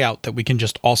great layout that we can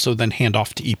just also then hand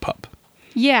off to EPUB.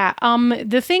 Yeah.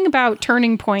 The thing about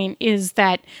Turning Point is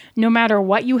that no matter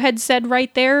what you had said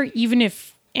right there, even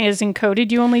if as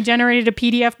Encoded you only generated a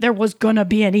PDF, there was gonna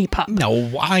be an EPUB.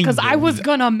 No, I know because I was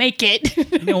gonna make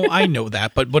it. No, I know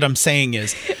that, but what I'm saying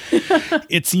is,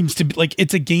 it seems to be like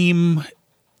it's a game.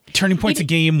 Turning Point's a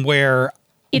game where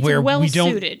well we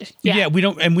don't, suited.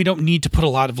 we don't need to put a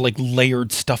lot of like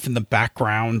layered stuff in the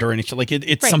background or anything. Like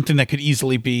it's something that could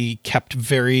easily be kept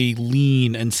very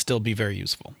lean and still be very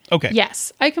useful. Okay.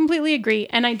 Yes, I completely agree,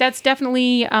 and that's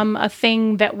definitely a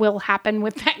thing that will happen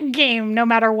with that game. No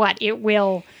matter what, it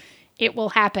will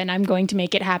happen. I'm going to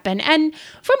make it happen. And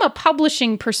from a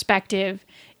publishing perspective,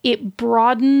 it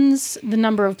broadens the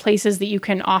number of places that you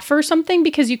can offer something,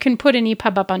 because you can put an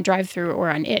EPUB up on DriveThru or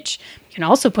on Itch. You can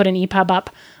also put an EPUB up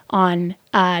on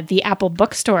the Apple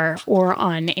Bookstore or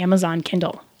on Amazon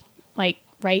Kindle. Right?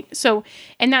 So,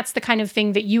 and that's the kind of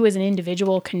thing that you as an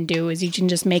individual can do, is you can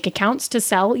just make accounts to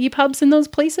sell EPUBs in those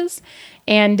places.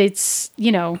 And it's,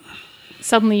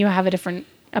 suddenly you have a different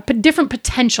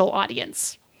potential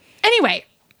audience. Anyway,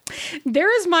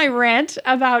 there is my rant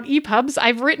about EPUBs.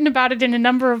 I've written about it in a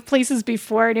number of places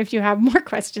before, and if you have more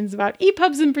questions about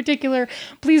EPUBs in particular,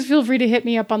 please feel free to hit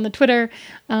me up on the Twitter.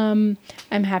 I'm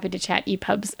happy to chat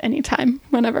EPUBs anytime,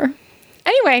 whenever.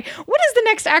 Anyway, what is the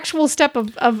next actual step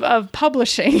of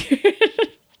publishing?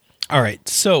 All right,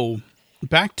 so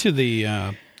back to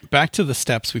the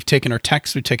steps. We've taken our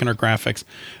text, we've taken our graphics,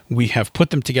 we have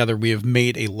put them together, we have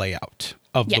made a layout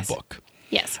of the book.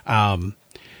 Yes.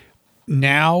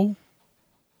 Now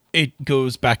it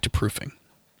goes back to proofing.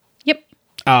 Yep.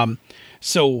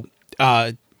 So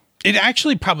it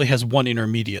actually probably has one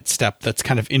intermediate step that's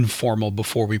kind of informal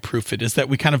before we proof it, is that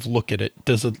we kind of look at it.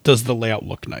 Does the layout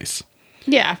look nice?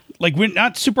 Yeah. Like, we're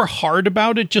not super hard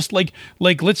about it. Just like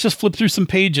let's just flip through some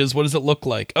pages. What does it look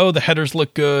like? Oh, the headers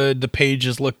look good. The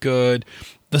pages look good.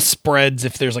 The spreads,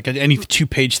 if there's like any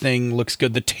 2-page thing, looks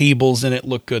good. The tables in it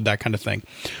look good, that kind of thing.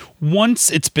 Once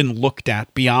it's been looked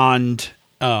at beyond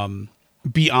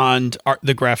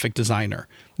the graphic designer,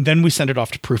 then we send it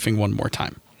off to proofing one more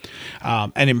time.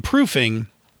 And in proofing,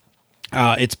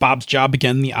 it's Bob's job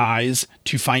again, the eyes,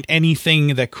 to find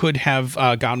anything that could have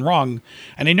gone wrong.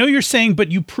 And I know you're saying, but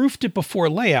you proofed it before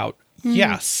layout.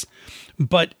 Yes.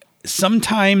 But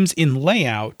sometimes in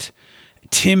layout,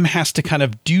 Tim has to kind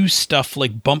of do stuff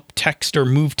like bump text or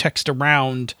move text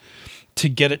around to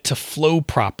get it to flow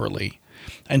properly.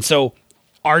 And so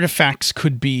artifacts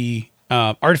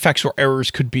or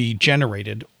errors could be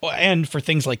generated. And for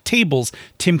things like tables,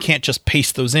 Tim can't just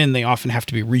paste those in. They often have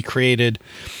to be recreated,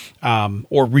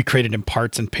 or recreated in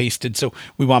parts and pasted. So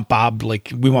we want Bob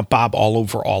all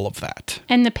over all of that.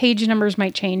 And the page numbers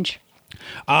might change.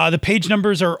 The page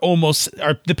numbers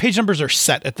are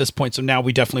set at this point. So now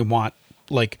we definitely want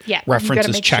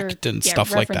references checked and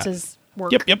stuff like that.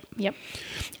 Work. Yep.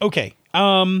 Okay.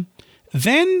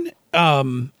 Then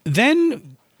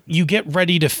you get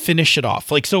ready to finish it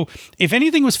off. So if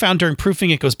anything was found during proofing,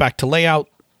 it goes back to layout,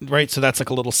 right? So that's like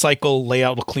a little cycle.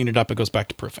 Layout will clean it up. It goes back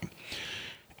to proofing.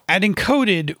 At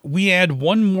Encoded, we add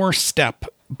one more step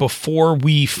before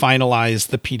we finalize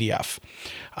the PDF.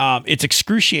 It's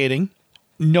excruciating.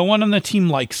 No one on the team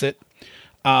likes it.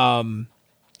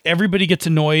 Everybody gets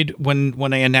annoyed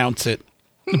when I announce it,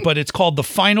 but it's called the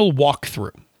final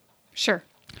walkthrough. Sure.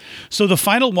 So the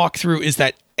final walkthrough is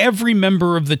that every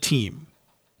member of the team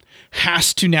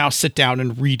has to now sit down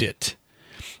and read it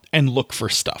and look for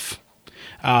stuff.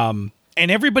 And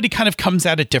everybody kind of comes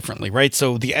at it differently, right?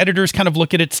 So the editors kind of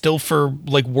look at it still for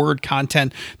like word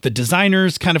content. The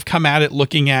designers kind of come at it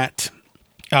looking at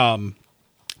how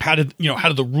do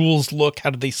the rules look?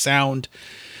 How do they sound?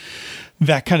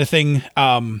 That kind of thing.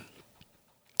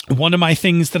 One of my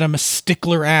things that I'm a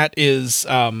stickler at is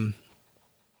I'm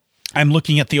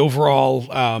looking at the overall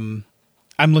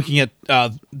I'm looking at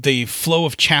the flow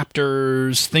of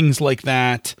chapters, things like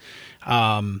that.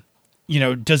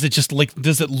 Does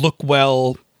it look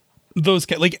well?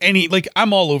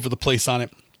 I'm all over the place on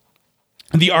it.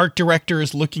 The art director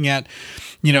is looking at,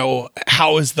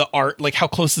 how is the art, like how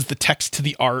close is the text to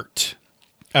the art?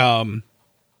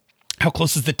 How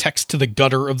close is the text to the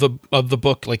gutter of the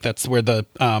book? Like that's where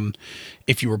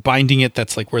if you were binding it,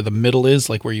 that's like where the middle is,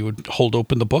 like where you would hold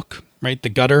open the book, right? The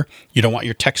gutter. You don't want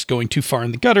your text going too far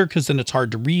in the gutter because then it's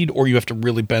hard to read, or you have to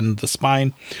really bend the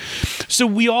spine. So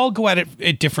we all go at it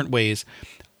in different ways.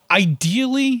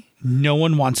 Ideally, no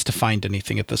one wants to find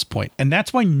anything at this point, and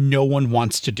that's why no one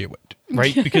wants to do it,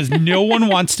 right? Because no one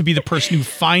wants to be the person who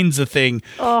finds a thing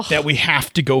that we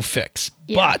have to go fix.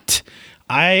 Yeah. But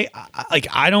I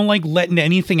don't like letting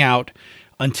anything out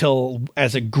until,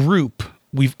 as a group,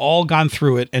 we've all gone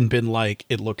through it and been like,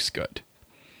 it looks good.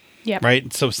 Yeah.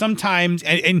 Right. So sometimes,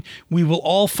 and we will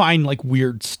all find like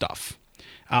weird stuff,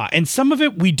 and some of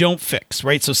it we don't fix.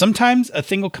 Right. So sometimes a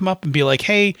thing will come up and be like,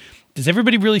 hey, does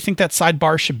everybody really think that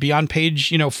sidebar should be on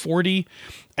page, 40?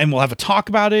 And we'll have a talk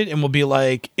about it, and we'll be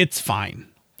like, it's fine.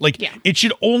 It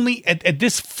should only, at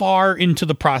this far into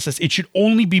the process, it should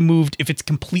only be moved if it's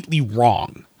completely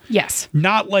wrong. Yes.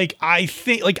 Not like I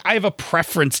think, like I have a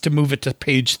preference to move it to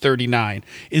page 39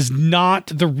 is not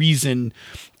the reason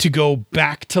to go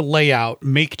back to layout,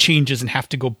 make changes, and have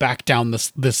to go back down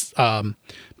this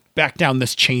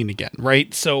chain again,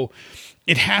 right? So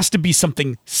it has to be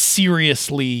something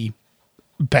seriously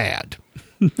bad,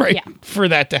 right? Yeah. For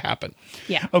that to happen.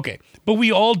 Yeah. Okay. But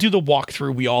we all do the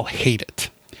walkthrough. We all hate it.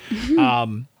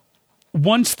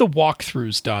 Once the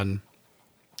walkthrough's done,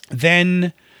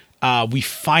 then we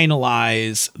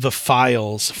finalize the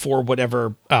files for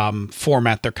whatever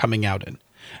format they're coming out in.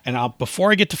 And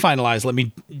before I get to finalize, let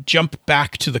me jump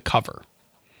back to the cover.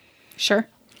 Sure.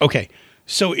 Okay.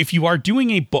 So if you are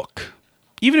doing a book,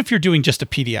 even if you're doing just a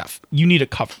PDF, you need a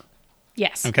cover.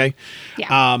 Yes. Okay.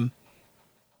 Yeah.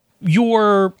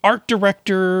 Your art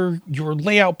director, your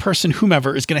layout person,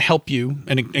 whomever is going to help you.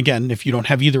 And again, if you don't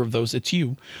have either of those, it's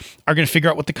you are going to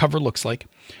figure out what the cover looks like.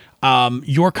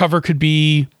 Your cover could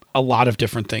be a lot of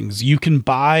different things. You can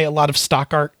buy a lot of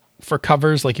stock art for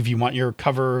covers. Like if you want your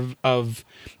cover to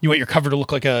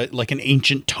look like an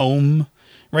ancient tome,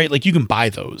 right? Like you can buy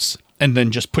those and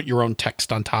then just put your own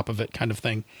text on top of it, kind of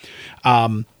thing.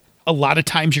 A lot of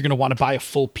times you're going to want to buy a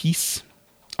full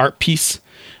art piece.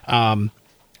 You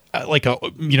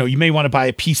may want to buy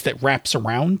a piece that wraps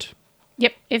around.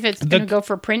 Yep. If it's going to go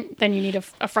for print, then you need a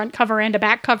front cover and a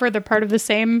back cover. They're part of the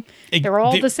same. They're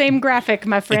all the same graphic,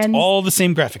 my friends. It's all the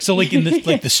same graphic. So like in this,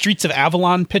 like the Streets of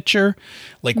Avalon picture,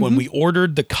 like when we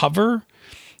ordered the cover,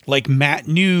 like Matt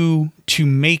knew to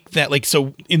make that, like,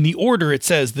 so in the order it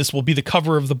says this will be the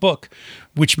cover of the book,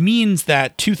 which means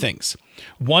that two things.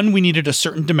 One, we needed a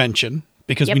certain dimension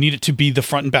because we need it to be the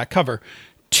front and back cover.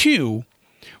 Two,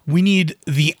 we need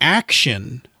the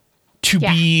action to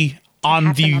be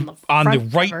on the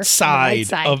right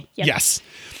side of yes.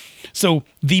 So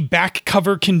the back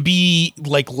cover can be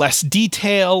like less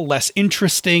detail, less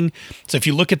interesting. So if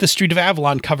you look at the Street of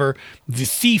Avalon cover, the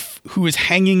thief who is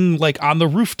hanging like on the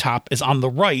rooftop is on the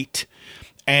right.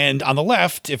 And on the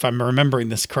left, if I'm remembering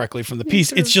this correctly from the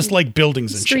piece, it's just like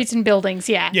buildings and streets and buildings.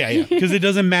 Yeah. Yeah. Because it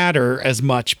doesn't matter as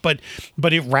much, but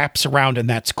it wraps around and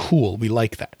that's cool. We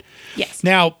like that. Yes.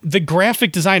 Now, the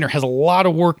graphic designer has a lot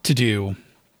of work to do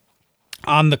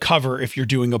on the cover if you're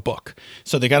doing a book.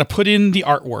 So they got to put in the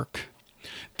artwork.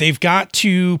 They've got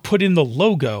to put in the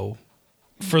logo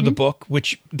for the book,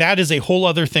 which that is a whole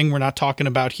other thing we're not talking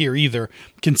about here either.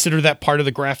 Consider that part of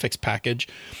the graphics package.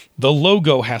 The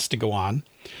logo has to go on.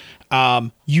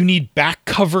 You need back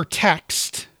cover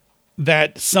text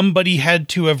that somebody had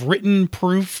to have written,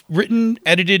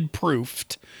 edited,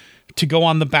 proofed to go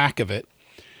on the back of it.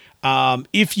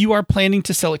 If you are planning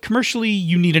to sell it commercially,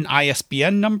 you need an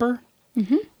ISBN number.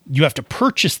 Mm-hmm. You have to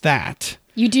purchase that.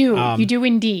 You do. You do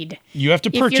indeed. You have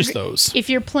to purchase those. If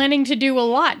you're planning to do a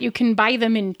lot, you can buy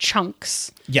them in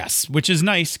chunks. Yes, which is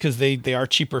nice because they are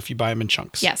cheaper if you buy them in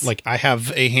chunks. Yes. Like I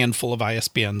have a handful of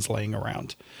ISBNs laying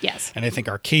around. Yes. And I think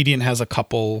Arcadian has a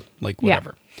couple, like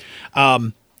whatever. Yeah.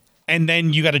 And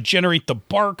then you got to generate the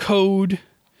barcode.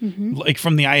 Mm-hmm. Like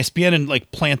from the ISBN and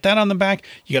like plant that on the back.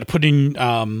 You got to put in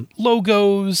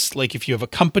logos. Like if you have a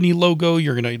company logo,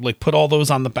 you're going to like put all those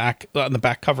on the back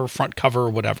cover, front cover, or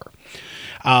whatever.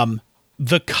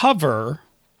 The cover,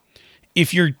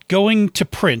 if you're going to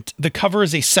print, the cover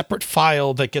is a separate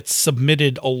file that gets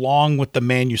submitted along with the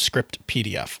manuscript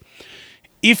PDF.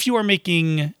 If you are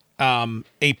making a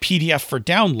PDF for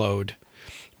download,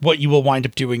 what you will wind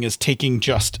up doing is taking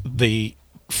just the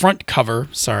front cover.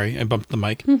 Sorry, I bumped the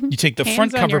mic. You take the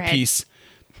front Hands on your cover head. piece.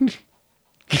 You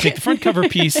take the front cover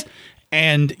piece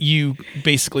and you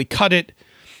basically cut it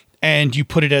and you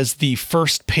put it as the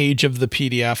first page of the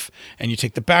PDF. And you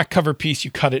take the back cover piece,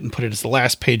 you cut it and put it as the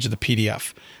last page of the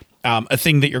PDF. A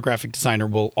thing that your graphic designer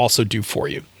will also do for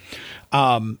you.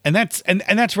 And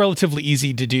that's relatively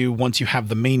easy to do once you have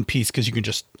the main piece, because you can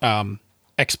just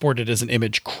export it as an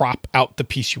image, crop out the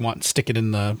piece you want, and stick it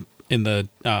in the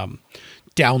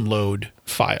download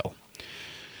file.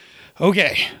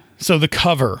 Okay, so the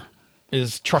cover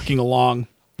is trucking along.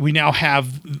 We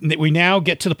now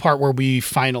get to the part where we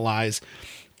finalize.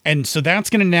 And so that's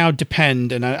going to now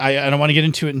depend, and I don't want to get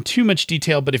into it in too much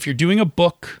detail, but if you're doing a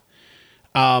book,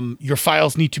 your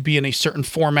files need to be in a certain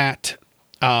format.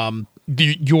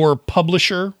 Your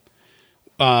publisher,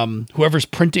 whoever's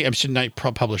printing, I'm not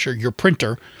publisher, your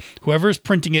printer, whoever's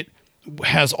printing it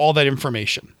has all that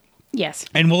information. Yes.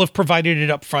 And we'll have provided it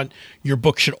up front. Your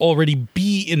book should already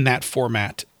be in that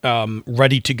format,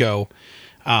 ready to go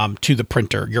to the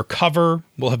printer. Your cover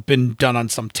will have been done on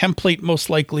some template, most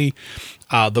likely.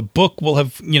 The book will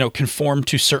have, conformed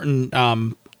to certain,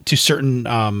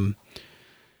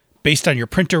 based on your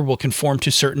printer, will conform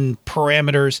to certain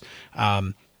parameters.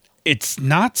 It's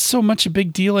not so much a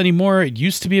big deal anymore. It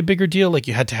used to be a bigger deal. Like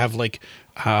you had to have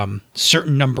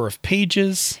certain number of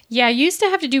pages. Yeah, you used to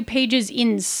have to do pages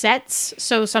in sets.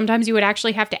 So sometimes you would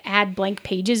actually have to add blank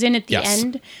pages in at the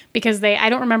end, because I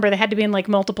don't remember, they had to be in like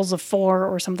multiples of 4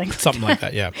 or something. Something like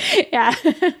that, yeah. Yeah.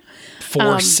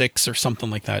 4, 6 or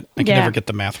something like that. I can never get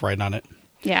the math right on it.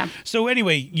 Yeah. So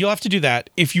anyway, you'll have to do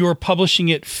that. If you're publishing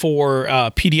it for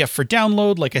PDF for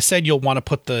download, like I said, you'll want to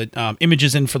put the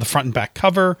images in for the front and back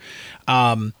cover.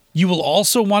 You will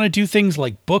also want to do things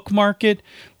like bookmark it.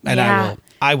 And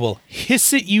I will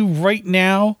hiss at you right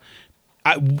now.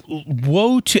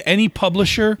 Woe to any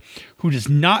publisher who does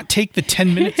not take the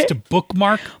 10 minutes to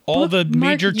bookmark all the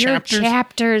major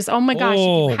chapters. Oh my gosh.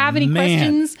 If you have any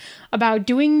questions about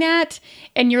doing that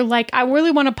and you're like, I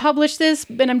really want to publish this,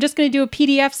 and I'm just going to do a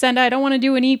PDF send. I don't want to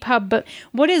do an EPUB, but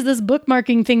what is this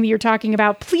bookmarking thing that you're talking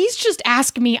about? Please just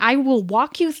ask me. I will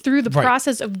walk you through the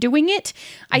process of doing it.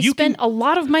 I spent a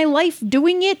lot of my life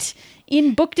doing it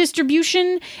in book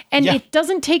distribution, and it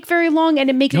doesn't take very long, and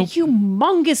it makes a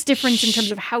humongous difference in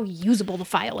terms of how usable the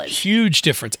file is. Huge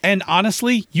difference. And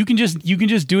honestly, you can just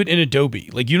do it in Adobe.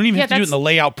 Like you don't even have to do it in the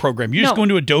layout program. You just go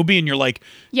into Adobe and you're like,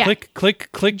 click, click,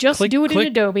 click, just click, do it click.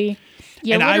 in Adobe.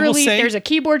 Yeah, and literally, there's a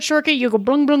keyboard shortcut. You go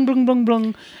blung, blung, blung, blung,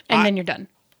 blung, and then you're done.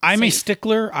 I'm a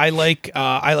stickler. I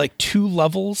like 2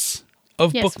 levels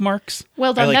of bookmarks.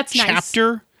 Well done. That's nice.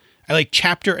 I like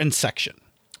chapter and section.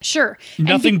 Sure.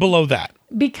 Nothing below that.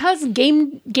 Because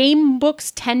game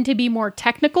books tend to be more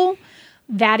technical,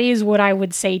 that is what I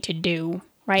would say to do,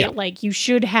 right? Yeah. Like you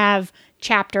should have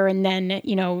chapter and then,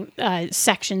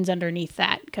 sections underneath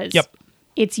that, because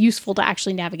it's useful to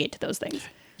actually navigate to those things.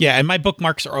 Yeah, and my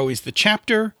bookmarks are always the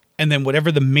chapter and then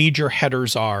whatever the major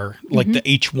headers are, like the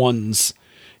H1s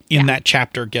in that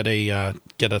chapter get a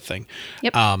thing.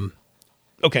 Yep.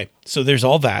 Okay, so there's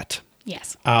all that.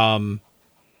 Yes.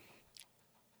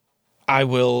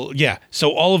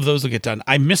 So all of those will get done.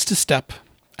 I missed a step.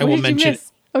 I will mention.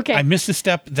 Okay. I missed a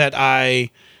step that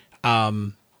I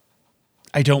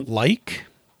don't like.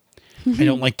 I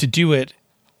don't like to do it.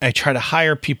 I try to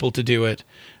hire people to do it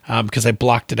because I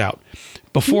blocked it out.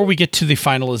 Before we get to the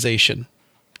finalization,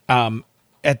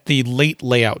 at the late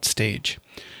layout stage,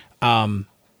 the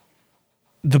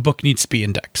book needs to be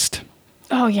indexed.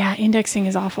 Oh yeah, indexing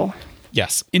is awful.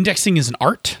 Yes, indexing is an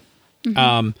art.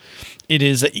 It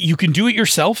is. You can do it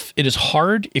yourself. It is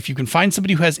hard. If you can find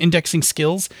somebody who has indexing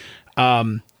skills,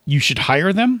 you should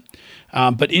hire them.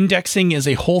 But indexing is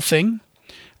a whole thing,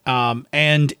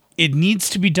 and it needs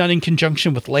to be done in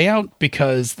conjunction with layout,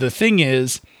 because the thing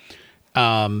is,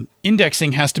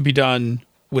 indexing has to be done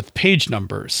with page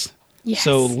numbers. Yes.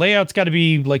 So layout's got to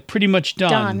be like pretty much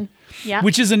done. Yeah.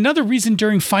 Which is another reason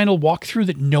during final walkthrough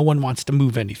that no one wants to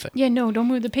move anything. Yeah, no, don't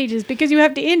move the pages because you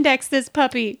have to index this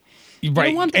puppy.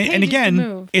 Right. And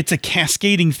again, it's a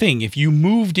cascading thing. If you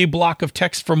moved a block of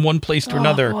text from one place to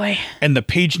another and the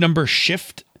page numbers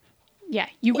shift. Yeah,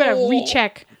 you got to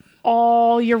recheck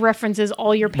all your references,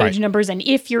 all your page numbers. And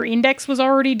if your index was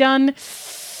already done,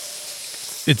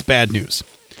 it's bad news.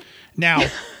 Now,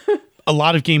 a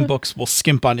lot of game books will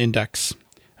skimp on index.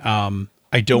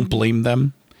 I don't blame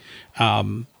them.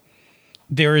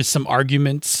 There is some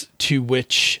arguments to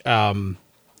which, in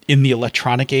the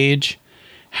electronic age,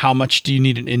 how much do you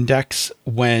need an index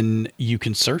when you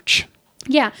can search?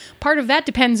 Yeah, part of that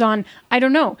depends on, I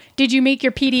don't know, did you make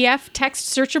your PDF text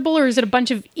searchable, or is it a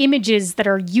bunch of images that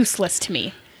are useless to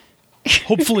me?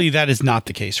 Hopefully that is not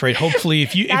the case, right? Hopefully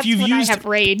if That's you've when used I have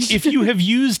rage. if you have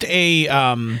used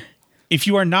if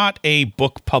you are not a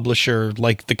book publisher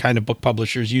like the kind of book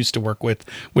publishers used to work with,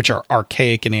 which are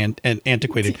archaic and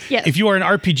antiquated, Yes. if you are an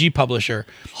RPG publisher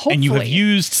and you have Hopefully.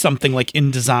 used something like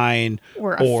InDesign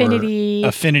Or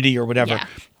Affinity. or whatever, Yeah.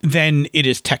 then it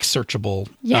is text searchable.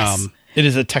 Yes. It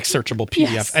is a text searchable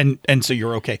PDF, Yes. and so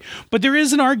you're okay. But there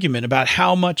is an argument about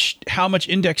how much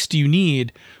index do you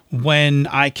need when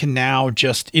I can now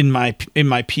just in my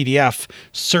PDF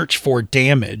search for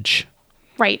damage.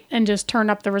 Right. And just turn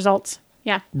up the results.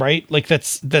 Yeah. Right? Like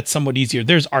that's somewhat easier.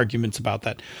 There's arguments about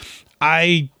that.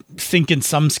 I think in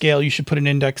some scale you should put an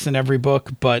index in every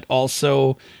book, but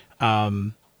also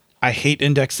I hate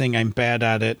indexing. I'm bad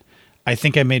at it. I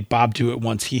think I made Bob do it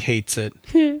once. He hates it.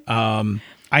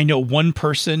 I know one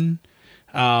person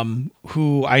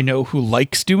who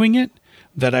likes doing it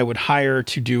that I would hire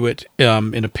to do it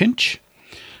in a pinch.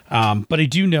 But I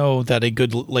do know that a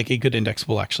good index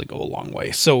will actually go a long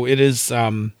way. So it is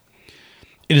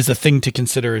a thing to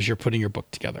consider as you're putting your book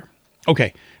together.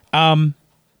 Okay.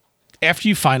 After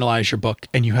you finalize your book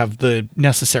and you have the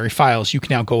necessary files, you can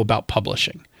now go about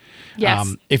publishing.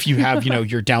 Yes. If you have,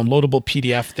 your downloadable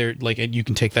PDF there, you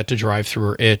can take that to DriveThru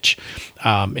or Itch.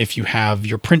 If you have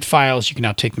your print files, you can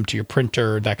now take them to your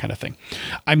printer, that kind of thing.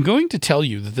 I'm going to tell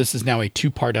you that this is now a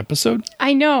 2-part episode.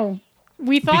 I know.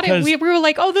 We thought we were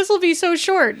like, oh, this will be so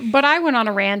short. But I went on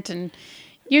a rant and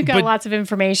you got lots of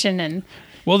information and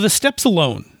well, the steps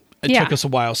alone, it took us a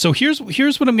while. So here's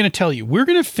what I'm going to tell you. We're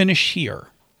going to finish here.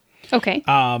 Okay.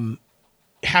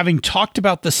 Having talked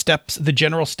about the steps, the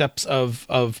general steps of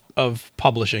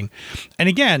publishing. And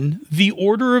again, the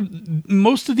order of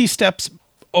most of these steps,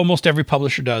 almost every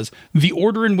publisher does. The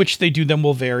order in which they do them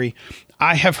will vary.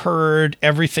 I have heard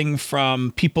everything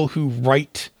from people who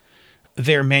write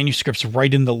their manuscripts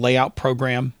right in the layout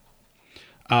program.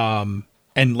 And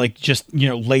just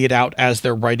lay it out as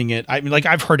they're writing it. I mean,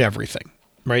 I've heard everything,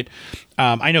 right?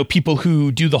 I know people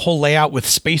who do the whole layout with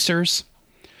spacers,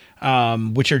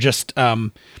 which are just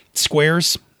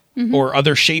squares or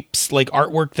other shapes like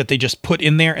artwork that they just put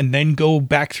in there and then go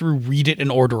back through, read it,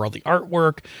 and order all the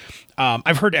artwork.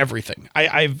 I've heard everything.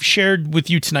 I've shared with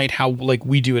you tonight how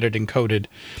we do it at Encoded,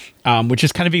 which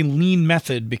is kind of a lean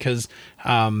method because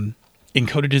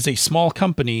Encoded is a small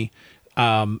company.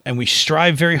 And we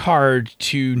strive very hard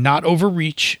to not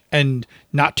overreach and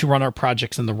not to run our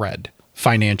projects in the red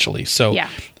financially. So,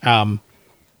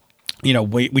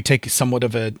 we take somewhat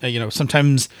of a,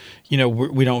 sometimes,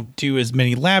 we don't do as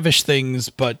many lavish things,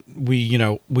 but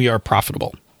we are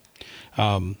profitable.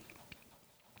 And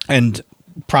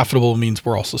profitable means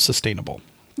we're also sustainable.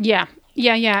 Yeah.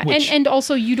 Yeah. And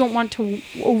also you don't want to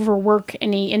overwork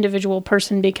any individual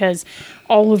person because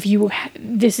all of you,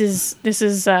 this is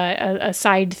a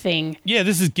side thing. Yeah,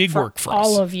 this is gig work for us.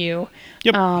 All of you.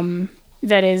 Yep.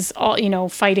 That is all,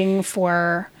 fighting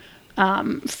for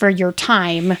your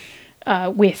time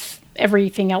with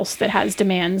everything else that has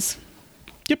demands.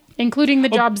 Yep. Including the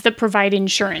jobs that provide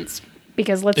insurance.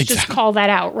 Because let's just call that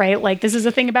out, right? This is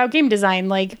a thing about game design,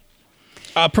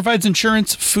 provides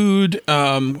insurance, food,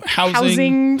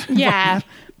 housing. Yeah.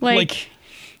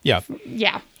 Yeah.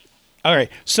 Yeah. All right.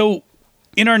 So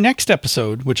in our next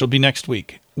episode, which will be next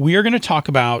week, we are going to talk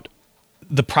about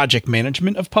the project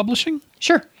management of publishing.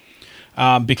 Sure.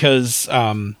 Because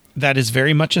that is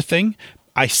very much a thing.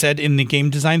 I said in the game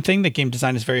design thing that game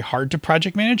design is very hard to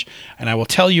project manage. And I will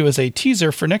tell you as a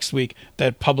teaser for next week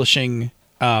that publishing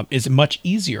is much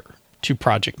easier to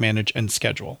project manage and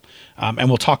schedule. And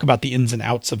we'll talk about the ins and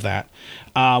outs of that.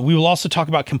 We will also talk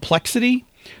about complexity,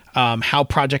 how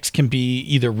projects can be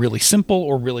either really simple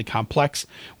or really complex.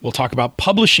 We'll talk about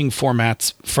publishing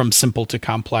formats from simple to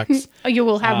complex. You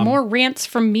will have more rants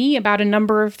from me about a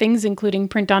number of things, including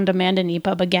print on demand and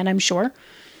EPUB again, I'm sure.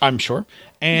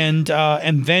 And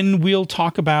then we'll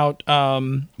talk about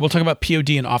POD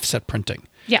and offset printing.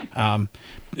 Yeah.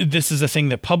 This is a thing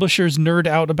that publishers nerd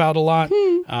out about a lot.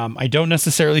 I don't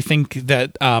necessarily think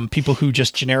that people who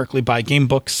just generically buy game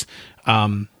books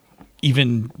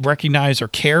even recognize or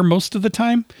care most of the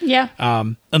time. Yeah.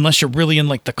 Unless you're really in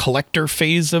the collector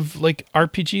phase of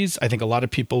RPGs. I think a lot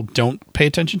of people don't pay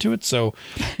attention to it. So,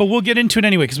 but we'll get into it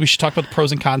anyway because we should talk about the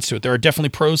pros and cons to it. There are definitely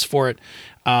pros for it.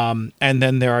 And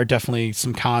then there are definitely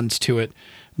some cons to it.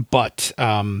 But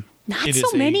not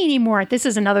so many anymore. This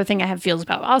is another thing I have feels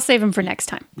about. I'll save them for next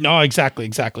time. No, exactly.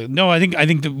 No, I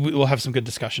think that we'll have some good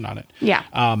discussion on it. Yeah.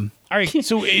 All right.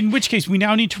 So in which case we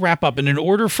now need to wrap up. And in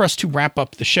order for us to wrap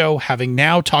up the show, having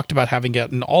now talked about having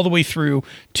gotten all the way through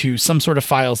to some sort of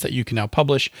files that you can now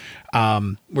publish,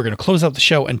 we're going to close out the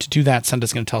show. And to do that,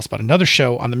 Senda's going to tell us about another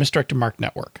show on the Misdirected Mark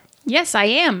Network. Yes, I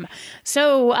am.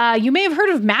 So you may have heard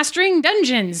of Mastering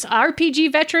Dungeons.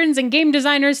 RPG veterans and game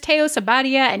designers Teos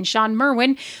Abadia and Sean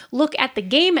Merwin look at the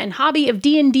game and hobby of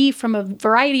D&D from a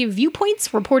variety of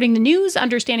viewpoints, reporting the news,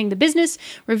 understanding the business,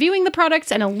 reviewing the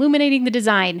products, and illuminating the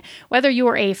design. Whether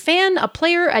you're a fan, a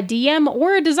player, a DM,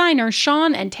 or a designer,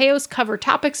 Sean and Teos cover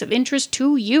topics of interest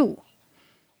to you.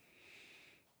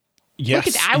 Yes,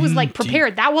 Look at that. I was like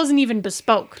prepared. That wasn't even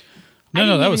bespoke.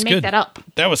 No, that was make good. That up.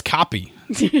 That was copy.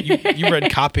 You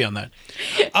read copy on that.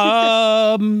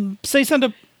 Say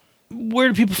something. Where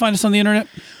do people find us on the internet?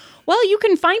 Well, you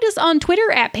can find us on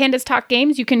Twitter at Pandas Talk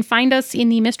Games. You can find us in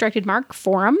the Misdirected Mark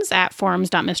forums at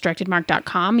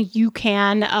forums.misdirectedmark.com. You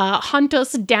can hunt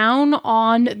us down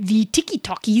on the Tiki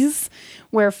Talkies,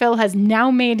 where Phil has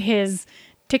now made his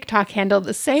TikTok handle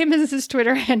the same as his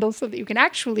Twitter handle so that you can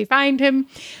actually find him.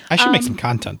 I should make some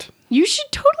content. You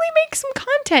should totally make some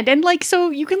content. And like, so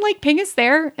you can like ping us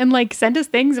there and like send us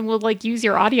things and we'll like use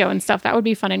your audio and stuff. That would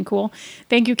be fun and cool.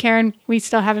 Thank you, Karen. We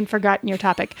still haven't forgotten your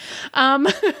topic.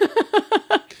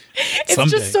 It's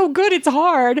Someday. just so good. It's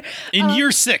hard. In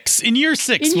year six, we'll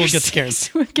get to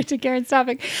Karen's. We'll get to Karen's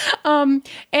topic. Or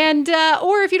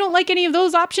if you don't like any of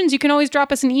those options, you can always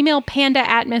drop us an email,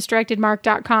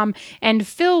 panda@misdirectedmark.com. And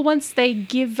Phil, once they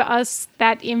give us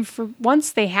that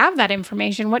once they have that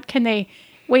information, what can they...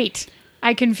 Wait,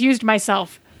 I confused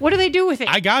myself. What do they do with it?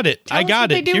 I got it.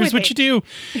 Here's what you do.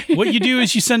 What you do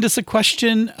is you send us a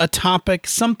question, a topic,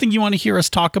 something you want to hear us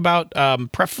talk about,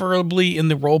 preferably in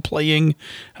the role-playing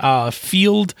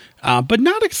field, but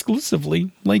not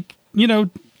exclusively. Like,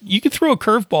 you could throw a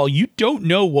curveball. You don't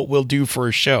know what we'll do for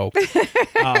a show.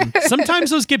 Sometimes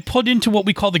those get put into what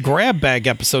we call the grab bag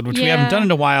episode, which we haven't done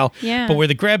in a while, but where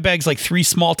the grab bag's like 3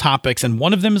 small topics, and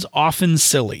one of them is often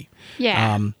silly.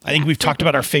 Yeah. I think we've talked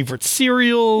about our favorite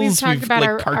cereals. We've talked about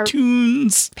our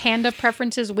cartoons. Panda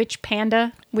preferences. Which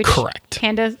panda? Correct.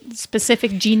 Panda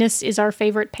specific genus is our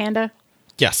favorite panda?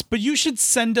 Yes, but you should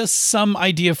send us some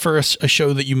idea for a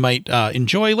show that you might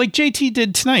enjoy, like JT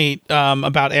did tonight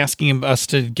about asking us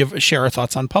to share our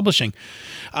thoughts on publishing.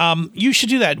 You should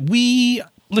do that.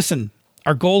 Listen,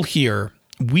 our goal here,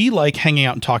 we like hanging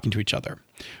out and talking to each other,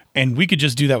 and we could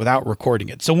just do that without recording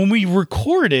it. So when we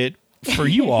record it, for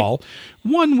you all,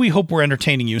 one, we hope we're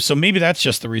entertaining you. So maybe that's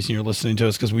just the reason you're listening to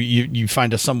us, because you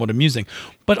find us somewhat amusing.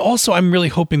 But also, I'm really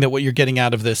hoping that what you're getting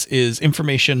out of this is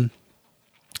information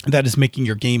that is making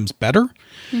your games better.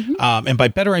 Mm-hmm. And by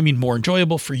better, I mean more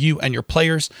enjoyable for you and your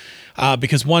players.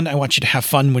 Because one, I want you to have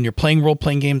fun when you're playing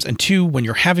role-playing games. And two, when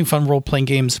you're having fun role-playing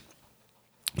games,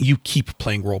 you keep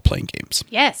playing role-playing games.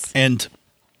 Yes. And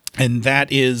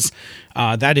that is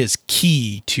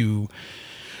key to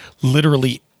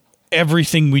literally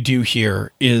everything we do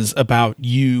here is about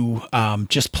you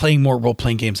just playing more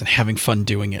role-playing games and having fun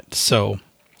doing it. So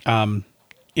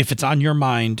if it's on your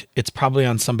mind, it's probably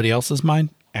on somebody else's mind.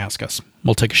 Ask us.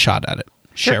 We'll take a shot at it.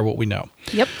 Sure. Share what we know.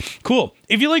 Yep. Cool.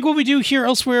 If you like what we do here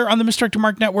elsewhere on the Misdirected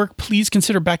Mark Network, please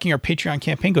consider backing our Patreon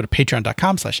campaign. Go to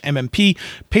patreon.com/MMP.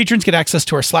 Patrons get access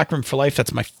to our Slack room for life.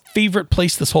 That's my favorite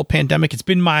place this whole pandemic. It's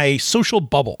been my social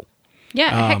bubble.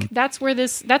 Yeah, heck, that's where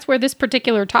this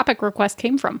particular topic request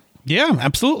came from. Yeah,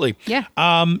 absolutely. Yeah.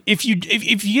 If you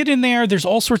get in there, there's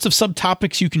all sorts of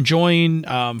subtopics you can join,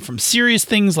 from serious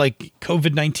things like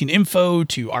COVID-19 info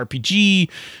to RPG,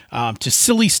 to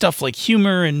silly stuff like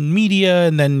humor and media,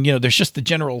 and then there's just the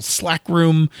general Slack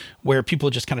room where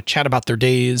people just kind of chat about their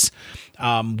days.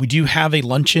 We do have a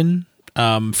luncheon.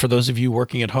 For those of you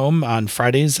working at home on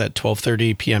Fridays at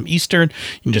 12:30 p.m. Eastern,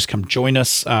 you can just come join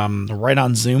us right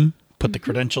on Zoom. Put the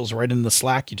credentials right in the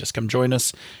Slack. You just come join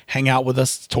us, hang out with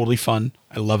us. It's totally fun.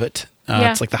 I love it.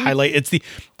 It's like the highlight. It's the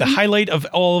highlight of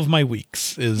all of my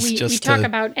weeks. We talk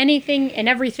about anything and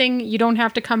everything. You don't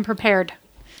have to come prepared.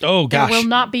 Oh gosh, there will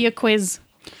not be a quiz.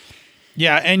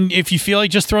 Yeah, and if you feel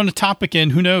like just throwing a topic in,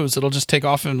 who knows? It'll just take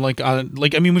off and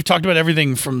we've talked about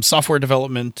everything from software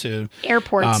development to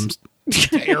airports.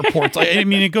 Airports.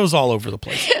 It goes all over the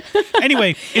place.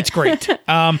 Anyway, it's great.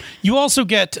 You also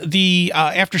get the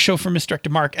after show from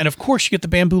Misdirected Mark, and of course, you get the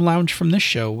Bamboo Lounge from this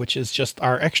show, which is just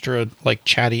our extra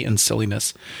chatty and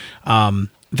silliness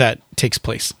that takes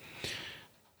place.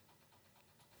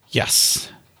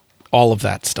 Yes, all of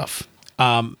that stuff.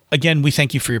 Again, we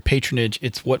thank you for your patronage.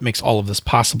 It's what makes all of this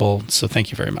possible. So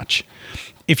thank you very much.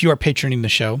 If you are patroning the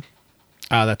show,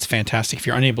 that's fantastic. If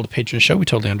you're unable to patron the show, we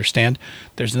totally understand.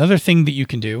 There's another thing that you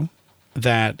can do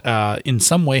that in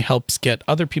some way helps get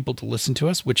other people to listen to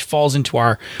us, which falls into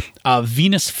our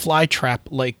Venus flytrap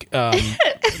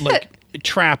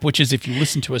trap, which is if you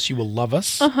listen to us, you will love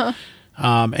us. Uh-huh.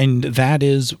 And that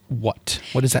is what?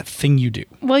 What is that thing you do?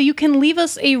 Well, you can leave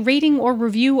us a rating or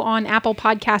review on Apple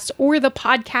Podcasts or the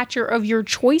podcatcher of your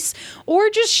choice, or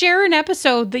just share an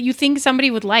episode that you think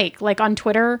somebody would like on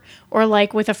Twitter or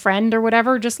like with a friend or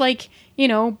whatever. Just like,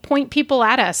 point people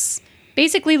at us.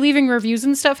 Basically, leaving reviews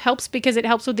and stuff helps because it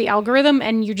helps with the algorithm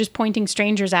and you're just pointing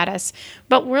strangers at us.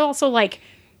 But we're also like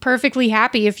perfectly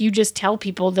happy if you just tell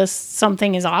people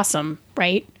something is awesome,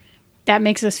 right? That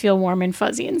makes us feel warm and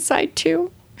fuzzy inside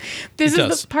too. This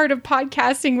is the part of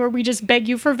podcasting where we just beg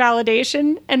you for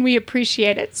validation and we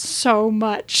appreciate it so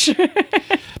much.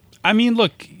 I mean,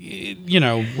 look,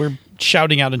 we're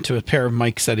shouting out into a pair of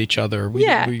mics at each other. We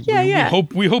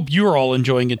hope you're all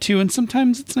enjoying it too. And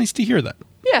sometimes it's nice to hear that.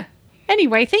 Yeah.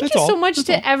 Anyway, thank you so much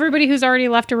to everybody who's already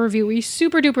left a review. We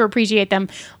super duper appreciate them.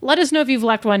 Let us know if you've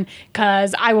left one,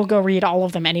 because I will go read all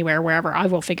of them anywhere, wherever. I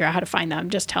will figure out how to find them.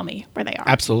 Just tell me where they are.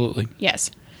 Absolutely.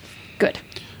 Yes. Good.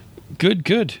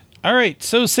 Good. All right.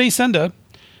 So, Senda,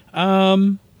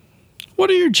 what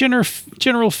are your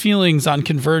general feelings on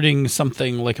converting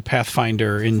something like a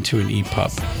Pathfinder into an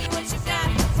EPUB?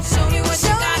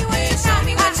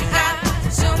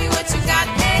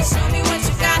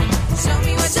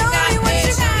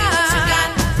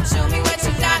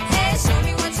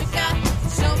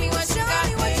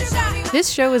 This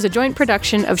show is a joint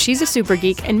production of She's a Super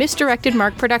Geek and Misdirected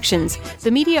Mark Productions, the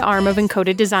media arm of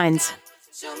Encoded Designs.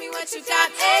 Show me what you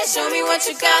got, eh? Show me what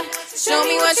you got. Show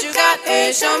me what you got,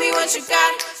 eh? Show me what you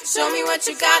got. Show me what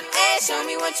you got, eh? Show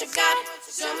me what you got.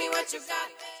 Show me what you got,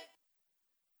 eh?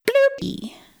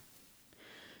 Clicky.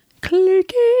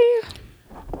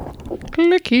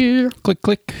 Clicky. Click,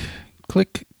 click.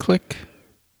 Click, click.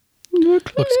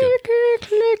 Looks good.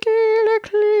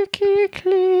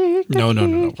 No.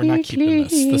 We're not keeping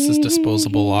this. This is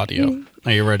disposable audio.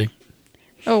 Are you ready?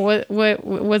 Oh, what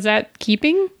was that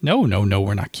keeping? No,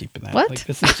 we're not keeping that. What?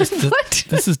 This is just what?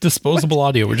 This is disposable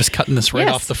audio. We're just cutting this right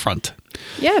off the front.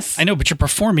 Yes. I know, but you're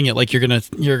performing it like you're gonna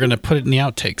put it in the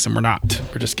outtakes, and we're not.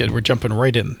 We're jumping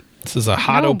right in. This is a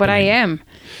hot opening. But I am.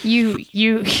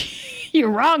 You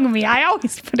wrong me. I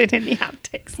always put it in the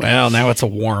outtakes. Well, now it's a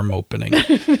warm opening.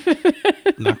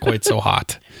 Not quite so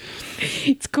hot.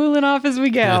 It's cooling off as we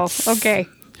go. Okay.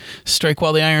 Strike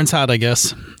while the iron's hot, I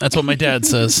guess. That's what my dad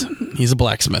says. He's a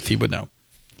blacksmith. He would know.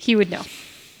 He would know.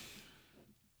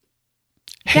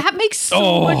 That makes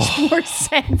so much more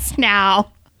sense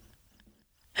now.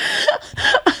 No.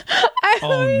 I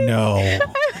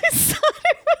always thought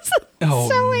it was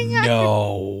sewing iron.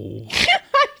 No.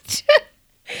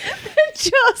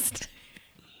 Just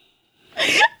how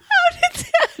did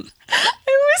that?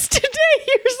 I was today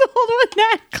years old when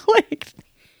that clicked.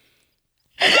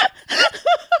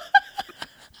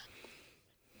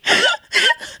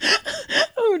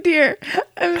 Oh dear,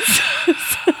 I'm so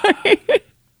sorry.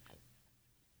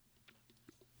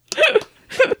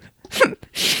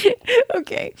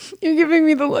 Okay, you're giving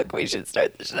me the look. We should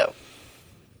start the show.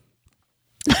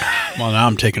 Well, now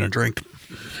I'm taking a drink.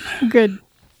 Good.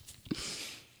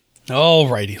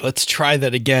 Alrighty, let's try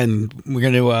that again. We're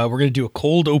gonna do a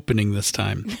cold opening this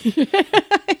time.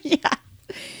 Yeah.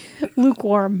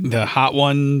 Lukewarm. The hot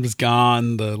one is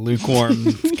gone. The lukewarm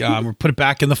is gone. We'll put it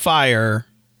back in the fire.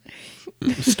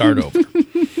 Start over.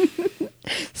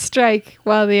 Strike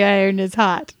while the iron is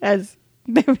hot, as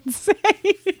they would say.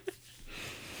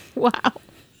 Wow.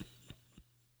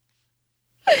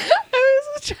 I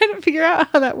was just trying to figure out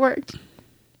how that worked.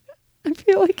 I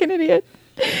feel like an idiot.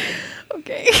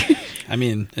 Okay. I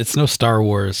mean, it's no Star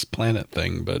Wars planet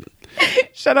thing, but...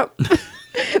 Shut up.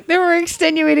 There were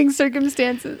extenuating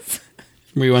circumstances.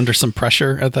 Were you under some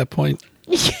pressure at that point?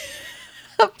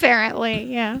 Apparently,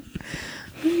 yeah.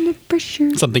 Under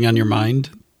pressure. Something on your mind?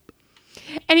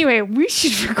 Anyway, we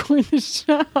should record the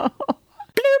show.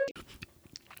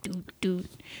 Bloop.